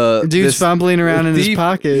Dude's this fumbling around in his thief-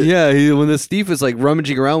 pocket. Yeah, when this thief is like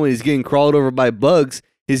rummaging around when he's getting crawled over by bugs,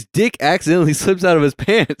 his dick accidentally slips out of his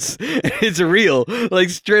pants. It's real, like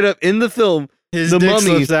straight up in the film. His The dick Mummy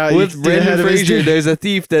slips out. You with can see the head Brendan of his Fraser. dick. There's a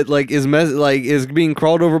thief that like is being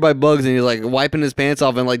crawled over by bugs, and he's like wiping his pants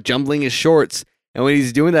off and like jumbling his shorts. And when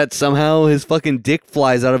he's doing that, somehow his fucking dick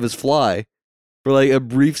flies out of his fly for like a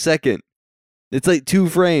brief second. It's like 2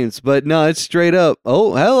 frames, but no, it's straight up.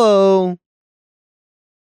 Oh, hello.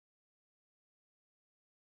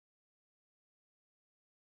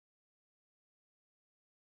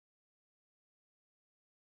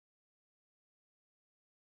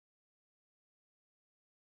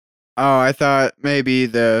 Oh, I thought maybe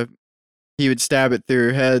he would stab it through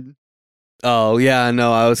her head. Oh yeah,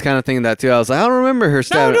 no, I was kind of thinking that too. I was like, I don't remember her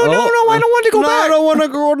stabbing. no, I don't want to go no, back. I don't want to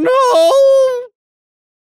go. No.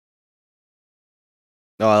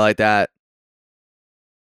 Oh, I like that.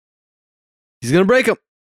 He's gonna break him,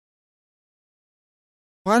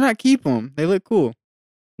 Why not keep them? They look cool.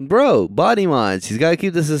 bro. Body mods. He's got to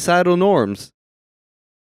keep the societal norms.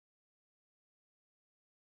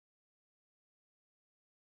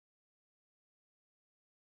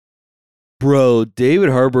 Bro, David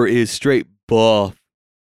Harbour is straight buff.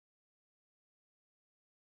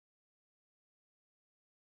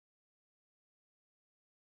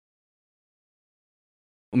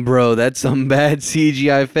 Bro, that's some bad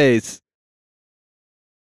CGI face.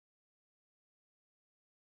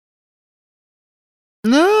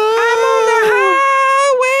 No. I'm on the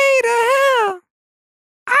highway to hell.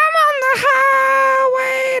 I'm on the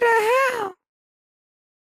highway to hell.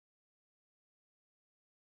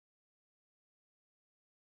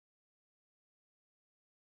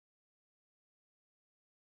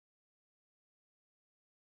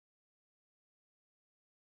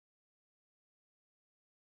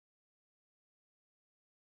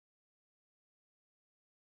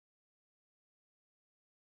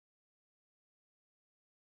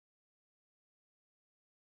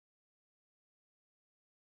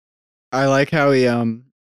 I like how he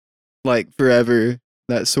like forever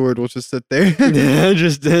that sword will just sit there. Yeah,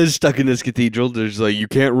 just stuck in this cathedral. They're just like, you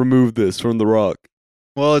can't remove this from the rock.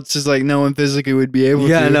 Well, it's just like no one physically would be able to.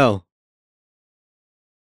 Yeah, I know.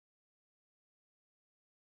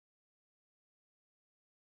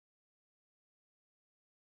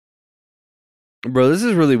 Bro, this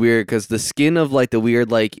is really weird because the skin of like the weird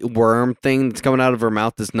like worm thing that's coming out of her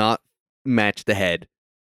mouth does not match the head.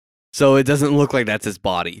 So it doesn't look like that's his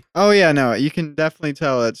body. Oh yeah, no, you can definitely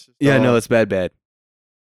tell it's just Yeah, all- no, it's bad.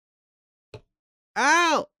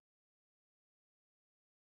 Ow!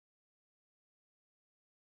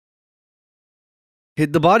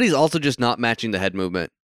 The body's also just not matching the head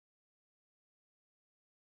movement.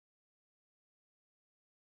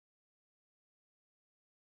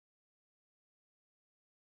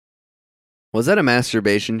 Was that a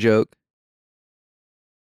masturbation joke?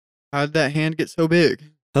 How'd that hand get so big?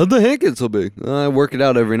 How'd the hand get so big? I work it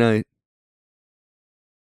out every night.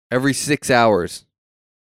 Every 6 hours.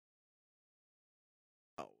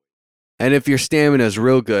 And if your stamina's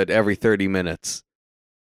real good, every 30 minutes.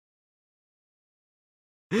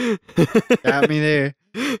 Got me there.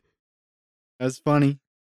 That's funny.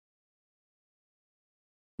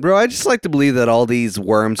 Bro, I just like to believe that all these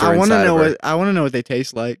worms are I want inside to know of her. what I want to know what they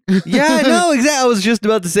taste like. Yeah, I know, exactly. I was just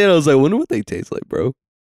about to say it. I was like, I wonder what they taste like, bro.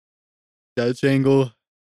 Dutch angle.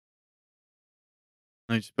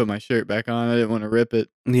 I just put my shirt back on. I didn't want to rip it.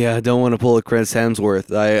 Yeah, I don't want to pull a Chris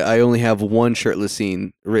Hemsworth. I only have one shirtless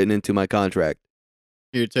scene written into my contract.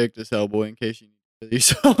 Here, take this Hellboy in case you need to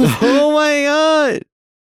yourself. Oh my god!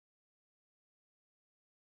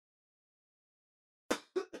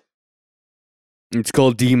 It's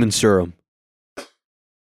called Demon Serum.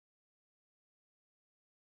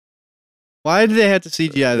 Why did they have to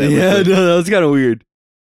CGI that? Yeah, liquid? no, that was kind of weird.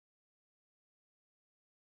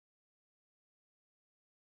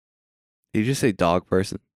 Did you just say dog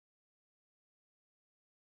person?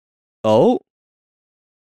 Oh?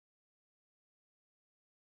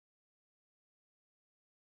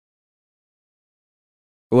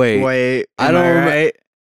 Wait, Wait, I am don't remem- right?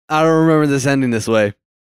 I don't remember this ending this way.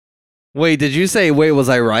 Wait, did you say, wait, was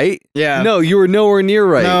I right? Yeah. No, you were nowhere near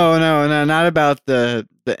right. No, not about the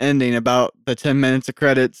ending. About the 10 minutes of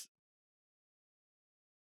credits.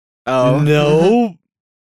 Oh No.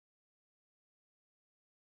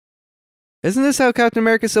 Isn't this how Captain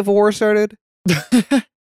America Civil War started?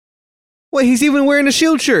 Wait, he's even wearing a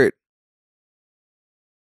shield shirt.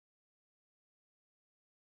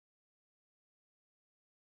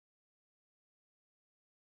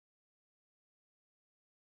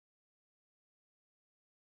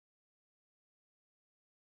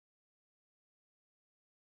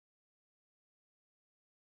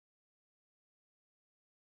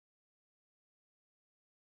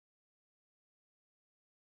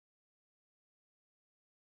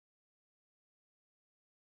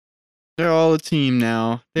 They're all a team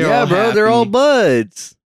now. They're Yeah, all bro, they're all happy.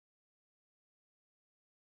 buds.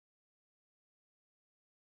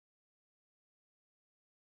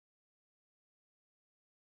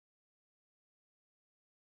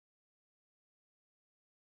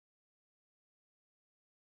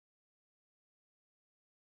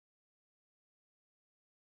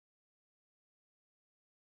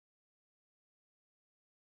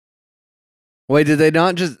 Wait, did they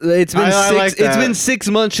not just? It's been I like It's been that. 6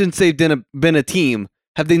 months since they've been a team.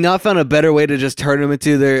 Have they not found a better way to just turn him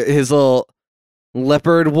into his little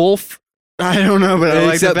leopard wolf? I don't know, but I like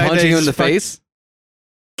the Except fact punching that him in the it's fuck- face.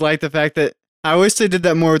 Like the fact that I wish they did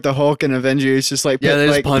that more with the Hulk and Avengers. Just like Yeah, they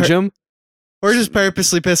just punch him. or just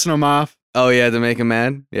purposely pissing him off. Oh yeah, to make him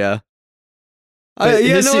mad. Yeah. But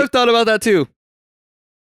Yeah, his no, se- I've thought about that too.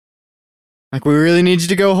 Like, we really need you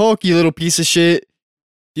to go Hulk, you little piece of shit.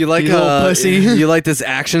 You like You little pussy. You like this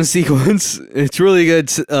action sequence? It's really good.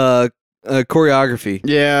 Choreography.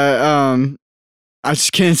 Yeah, I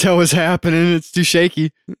just can't tell what's happening. It's too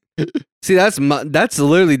shaky. See, that's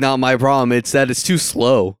literally not my problem. It's that it's too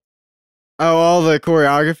slow. Oh, all the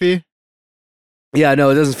choreography? Yeah, no,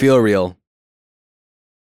 it doesn't feel real.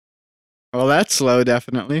 Well, that's slow,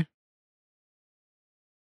 definitely.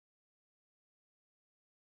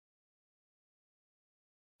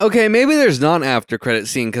 Okay, maybe there's not an after credit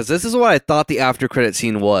scene because this is what I thought the after credit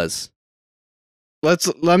scene was.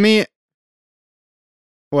 Let me.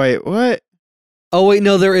 Wait, what? Oh wait,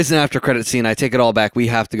 no, there is an after credit scene. I take it all back. We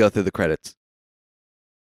have to go through the credits.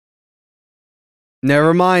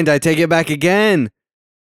 Never mind. I take it back again.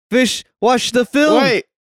 Fish, watch the film.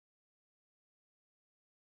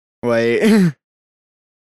 Wait.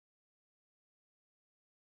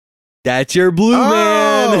 That's your blue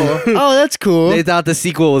man. Oh, that's cool. They thought the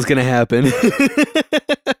sequel was gonna happen.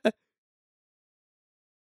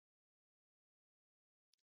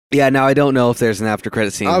 Yeah, now I don't know if there's an after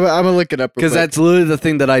credit scene. I'm gonna look it up Because that's literally the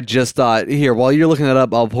thing that I just thought. Here, while you're looking it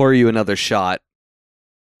up, I'll pour you another shot.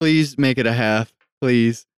 Please make it a half,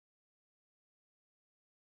 please.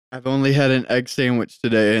 I've only had an egg sandwich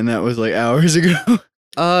today, and that was like hours ago.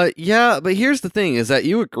 Yeah, but here's the thing: is that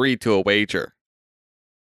you agreed to a wager,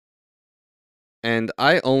 and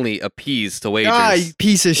I only appease to wagers. Ah, you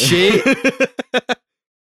piece of shit.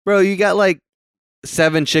 Bro, you got like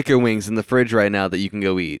 7 chicken wings in the fridge right now that you can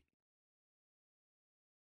go eat.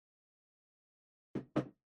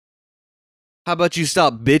 How about you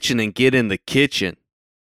stop bitching and get in the kitchen?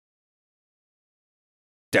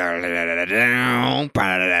 Oh,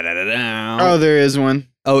 there is one.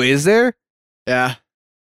 Oh, is there? Yeah.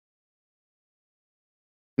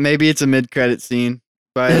 Maybe it's a mid-credit scene,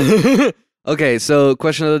 but Okay, so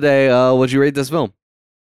question of the day, what'd you rate this film?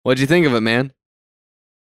 What'd you think of it, man?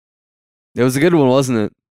 It was a good one, wasn't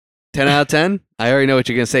it? 10 out of 10? I already know what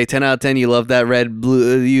you're gonna say. 10 out of 10, you love that red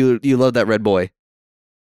blue you love that red boy.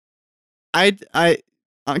 I'm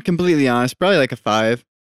completely honest, probably like a 5.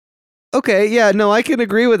 Okay, yeah, no, I can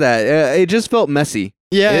agree with that. It just felt messy.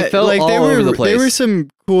 Yeah, It felt like all over the place. There were some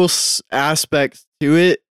cool aspects to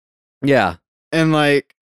it, Yeah. and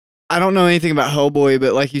like I don't know anything about Hellboy,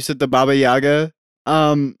 but like you said, the Baba Yaga,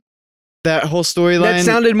 that whole storyline. That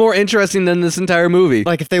sounded more interesting than this entire movie.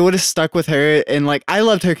 Like if they would have stuck with her, and like I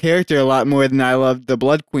loved her character a lot more than I loved the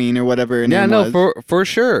Blood Queen or whatever her name was. for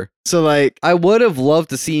sure. So like I would have loved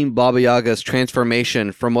to see Baba Yaga's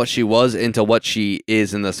transformation from what she was into what she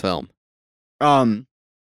is in this film.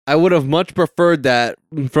 I would have much preferred that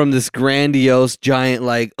from this grandiose giant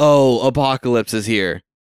like, oh, apocalypse is here.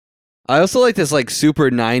 I also like this like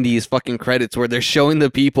super 90s fucking credits where they're showing the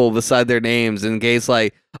people beside their names and Gabe's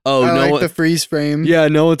like, oh, I no like one, the freeze frame. yeah,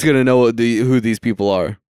 no one's gonna know who these people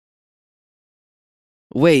are.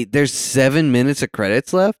 Wait, there's 7 minutes of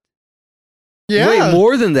credits left? Yeah. Wait,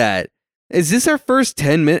 more than that. Is this our first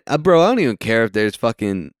 10 minutes? Bro, I don't even care if there's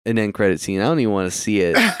fucking an end credit scene. I don't even want to see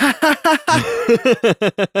it.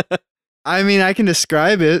 I mean, I can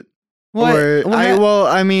describe it. What? Or What?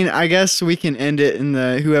 I guess we can end it in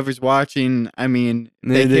the whoever's watching. I mean,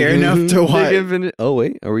 they They care can- enough to they watch. can finish- Oh,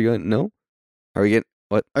 wait. Are we going? No? Are we getting.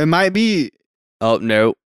 What? It might be. Oh,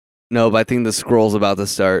 no. No, but I think the scroll's about to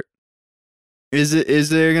start. Is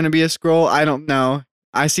there gonna be a scroll? I don't know.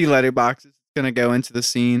 I see letterboxes. It's gonna go into the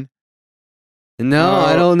scene. No, Oh,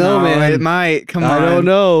 I don't know, no, man. It might. Come on. I don't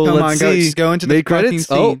know. Come Let's on, go. see. Just go into the Mid fucking credits?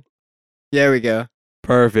 scene. Oh. There we go.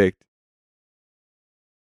 Perfect.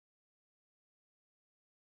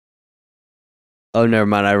 Oh, never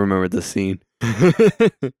mind. I remember the scene.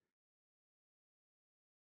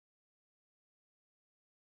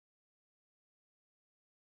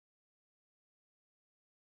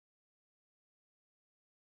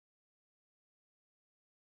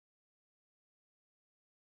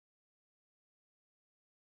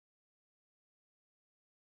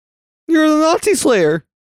 You're the Nazi Slayer.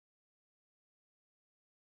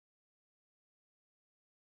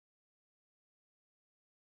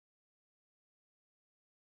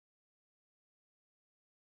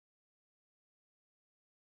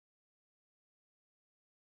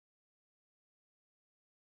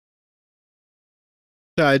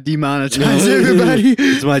 So I demonetize everybody.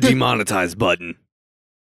 It's my demonetize button.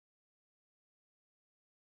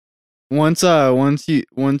 Once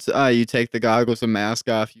you take the goggles and mask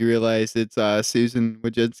off, you realize it's Susan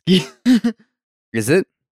Wojcicki. Is it?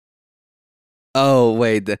 Oh,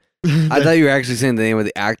 wait. I thought you were actually saying the name of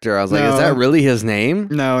the actor. I was like, is that No. really his name?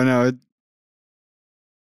 No.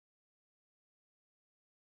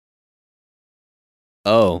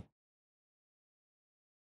 Oh.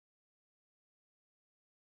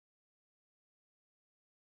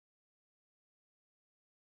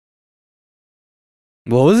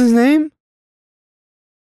 What was his name?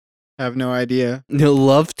 I have no idea. No,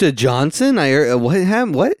 Love to Johnson. I heard, what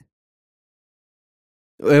happened? What?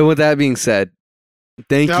 And with that being said,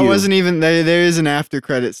 thank That you. wasn't even there. There is an after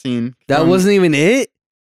credit scene. That wasn't even it.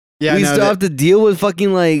 Yeah, we no, still have to deal with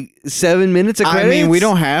fucking like 7 minutes of credits. I mean, we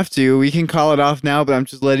don't have to. We can call it off now, but I'm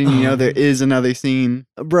just letting you know there is another scene.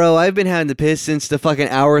 Bro, I've been having to piss since the fucking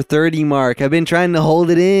hour 30 mark. I've been trying to hold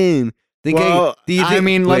it in. Well, let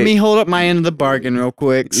me hold up my end of the bargain real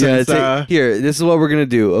quick. Since, here, this is what we're gonna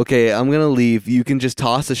do. Okay, I'm gonna leave. You can just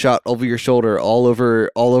toss a shot over your shoulder all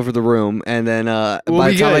over the room, and then by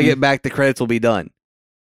the time I get back, the credits will be done.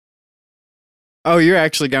 Oh, you're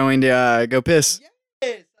actually going to go piss?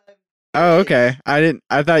 Yes. Oh, okay. I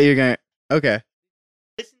thought you were gonna. Okay.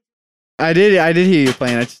 I did hear you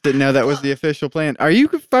playing. I just didn't know that was the official plan. Are you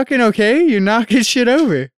fucking okay? You're knocking shit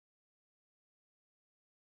over.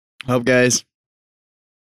 Hope, guys.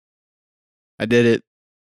 I did it.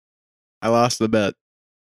 I lost the bet.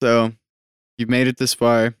 So, you've made it this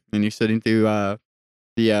far, and you're sitting through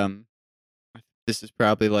this is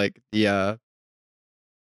probably like the oh,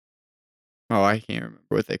 I can't remember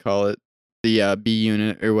what they call it. The B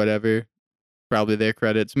unit or whatever. Probably their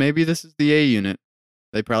credits. Maybe this is the A unit.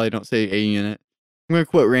 They probably don't say A unit. I'm gonna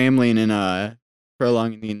quit rambling and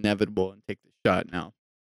prolonging the inevitable and take the shot now.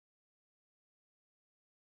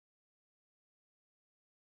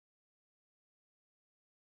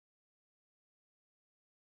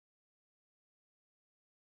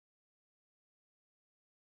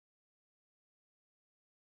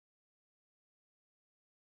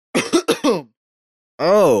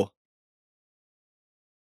 Oh.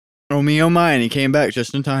 Oh me, oh my, and he came back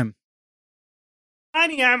just in time.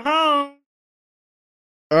 Honey, I'm home.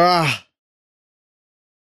 Ah.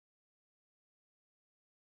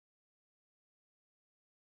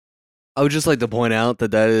 I would just like to point out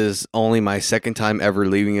that is only my second time ever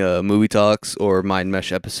leaving a Movie Talks or Mind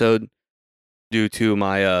Mesh episode due to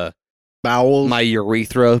my Bowels. my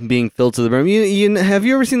urethra being filled to the brim. Have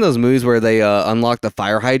you ever seen those movies where they unlock the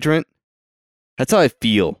fire hydrant? That's how I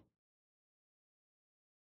feel.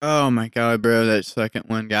 Oh my god, bro, that second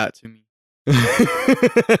one got to me.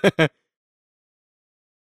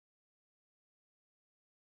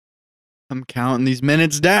 I'm counting these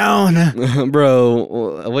minutes down.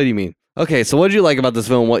 Bro, what do you mean? Okay, so what did you like about this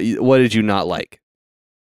film? What did you not like?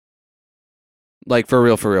 Like, for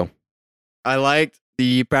real. I liked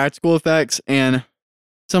the practical effects and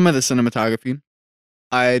some of the cinematography.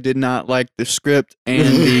 I did not like the script and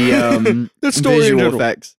the visual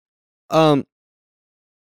effects.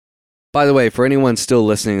 By the way, for anyone still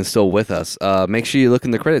listening and still with us, make sure you look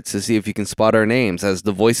in the credits to see if you can spot our names as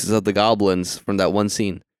the voices of the goblins from that one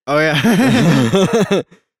scene. Oh yeah.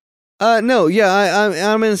 No, yeah,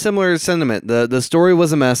 I'm in a similar sentiment. The story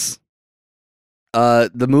was a mess.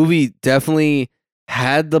 The movie definitely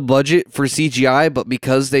had the budget for CGI, but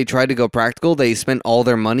because they tried to go practical, they spent all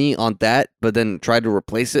their money on that, but then tried to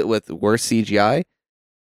replace it with worse CGI.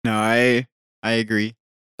 No, I agree.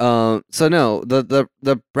 So no, the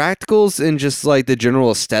practicals and just like the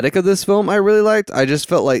general aesthetic of this film, I really liked. I just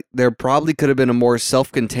felt like there probably could have been a more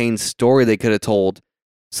self-contained story they could have told,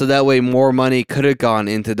 so that way more money could have gone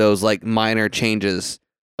into those like minor changes.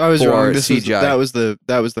 I was wrong. CGI.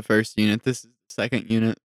 That was the first unit. This is the second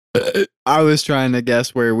unit. I was trying to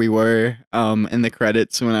guess where we were in the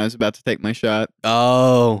credits when I was about to take my shot.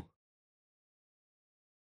 Oh.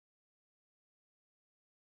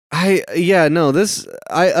 I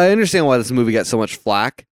understand why this movie got so much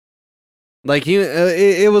flack. Like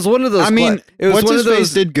it was one of those. I mean, it was what's one his of those.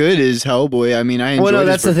 face did good is Hellboy. I mean, I enjoyed. Well, no, his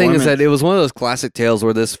that's the thing is that performance. it was one of those classic tales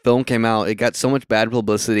where this film came out. It got so much bad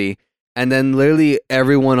publicity, and then literally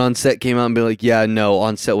everyone on set came out and be like, "Yeah, no,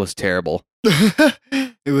 on set was terrible."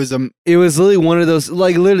 It was It was literally one of those,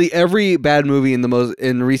 like literally every bad movie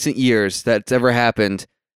in recent years that's ever happened.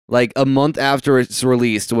 Like a month after it's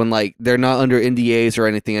released, when like they're not under NDAs or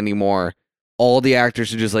anything anymore, all the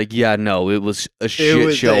actors are just like, yeah, no, it was a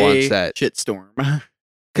shit show on set. Shitstorm.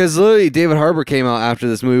 Because literally, David Harbour came out after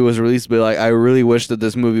this movie was released, to be like, I really wish that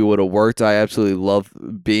this movie would have worked. I absolutely love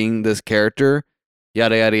being this character,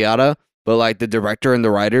 yada yada yada. But like the director and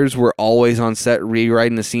the writers were always on set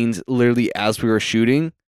rewriting the scenes literally as we were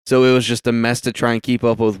shooting, so it was just a mess to try and keep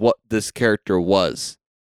up with what this character was.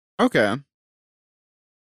 Okay.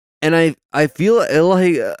 And I feel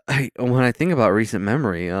like when I think about recent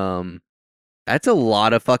memory, that's a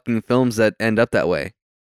lot of fucking films that end up that way.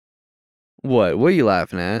 What are you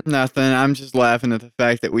laughing at? Nothing. I'm just laughing at the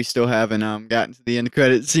fact that we still haven't gotten to the end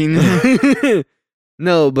credit scene.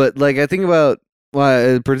 No, but like I think about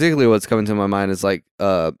particularly what's coming to my mind is like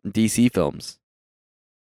DC films.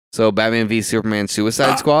 So Batman v Superman,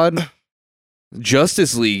 Suicide Squad,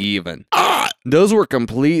 Justice League, even. Those were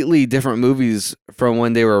completely different movies from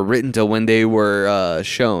when they were written to when they were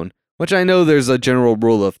shown. Which I know there's a general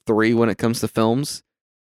rule of 3 when it comes to films.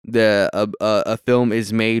 A film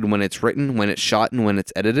is made when it's written, when it's shot, and when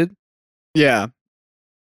it's edited. Yeah.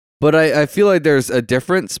 But I feel like there's a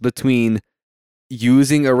difference between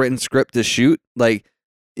using a written script to shoot. Like,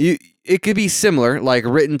 it could be similar, like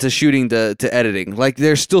written to shooting to editing. Like,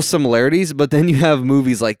 there's still similarities, but then you have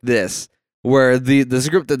movies like this, where the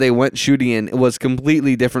script that they went shooting in was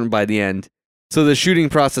completely different by the end. So the shooting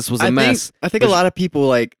process was a mess. I think a lot of people,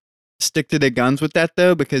 like, stick to their guns with that,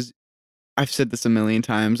 though, because I've said this a million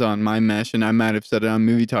times on my mesh, and I might have said it on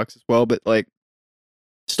Movie Talks as well, but, like,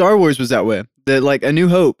 Star Wars was that way. Like, A New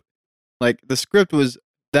Hope, like, the script was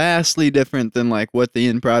vastly different than, like, what the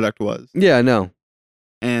end product was. Yeah, I know.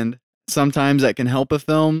 And sometimes that can help a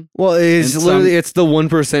film. Well, it's And literally it's the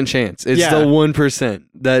 1% chance. It's Yeah. the 1%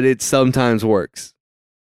 that it sometimes works.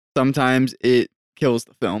 Sometimes it kills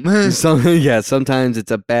the film. Sometimes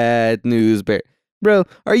it's a bad news bear. Bro,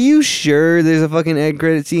 are you sure there's a fucking end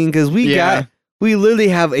credit scene? Because we literally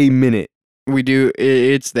have a minute. We do.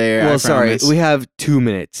 It's there. Well, I sorry, promise. we have 2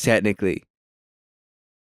 minutes technically.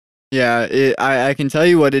 Yeah, I can tell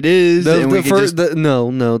you what it is. and we could just-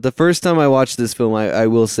 The first time I watched this film, I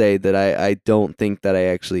will say that I don't think that I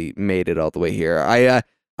actually made it all the way here. I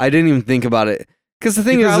didn't even think about it. Because the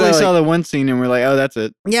thing you is, probably that, saw like, the one scene and we're like, oh, that's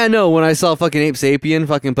it. yeah, no, when I saw fucking Ape Sapien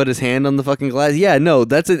fucking put his hand on the fucking glass, yeah, no,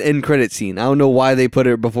 that's an end credit scene. I don't know why they put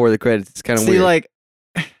it before the credits. It's kind of See, weird. like,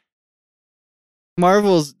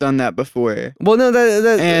 Marvel's done that before. Well, no,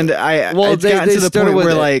 that And it's gotten they to the started point with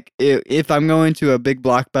where, it. like, if I'm going to a big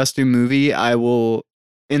blockbuster movie, I will,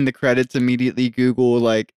 in the credits, immediately Google,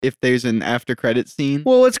 like, if there's an after credit scene.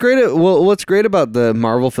 Well, what's great about the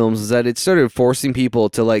Marvel films is that it started forcing people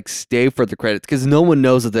to like stay for the credits because no one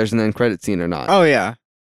knows if there's an end credit scene or not. Oh, yeah.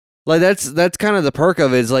 Like that's kind of the perk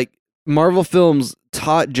of it. Is like Marvel films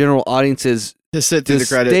taught general audiences To sit through to the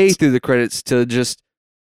credits. stay through the credits to just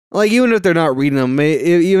like even if they're not reading them,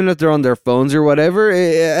 even if they're on their phones or whatever,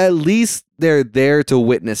 at least they're there to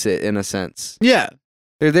witness it in a sense. Yeah,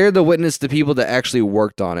 They're there to witness the people that actually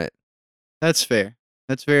worked on it. that's fair.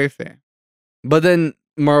 That's very fair. But then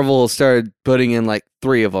Marvel started putting in like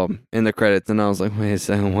 3 of them in the credits, and I was like, wait a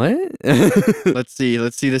second, what? Let's see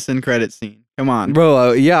this end credit scene. Come on.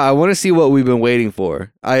 Bro, yeah, I want to see what we've been waiting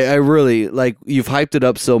for. I really, like, you've hyped it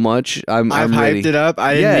up so much. I'm I've ready. hyped it up.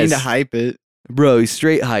 I didn't mean to Yes. hype it. Bro,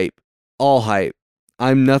 straight hype. All hype.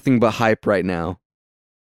 I'm nothing but hype right now.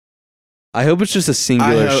 I hope it's just a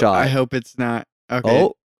singular shot. I hope it's not. Okay.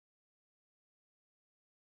 Oh.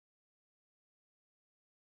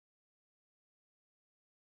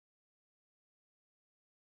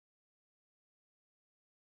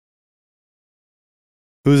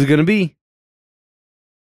 Who's it gonna be?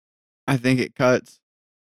 I think it cuts.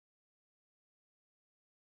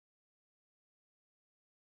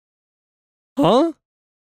 Huh?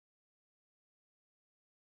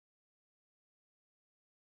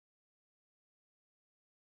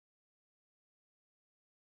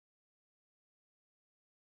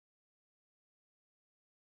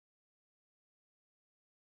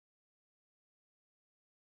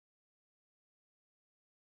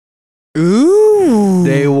 Ooh.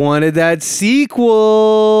 They wanted that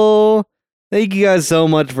sequel. Thank you guys so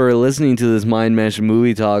much for listening to this Mind Mesh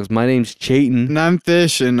Movie Talks. My name's Chayton. And I'm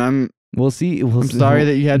Fish, and I'm We'll see. I'm sorry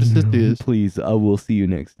that you had to sit through this. Please, I will see you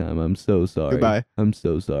next time. I'm so sorry. Goodbye. I'm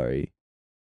so sorry.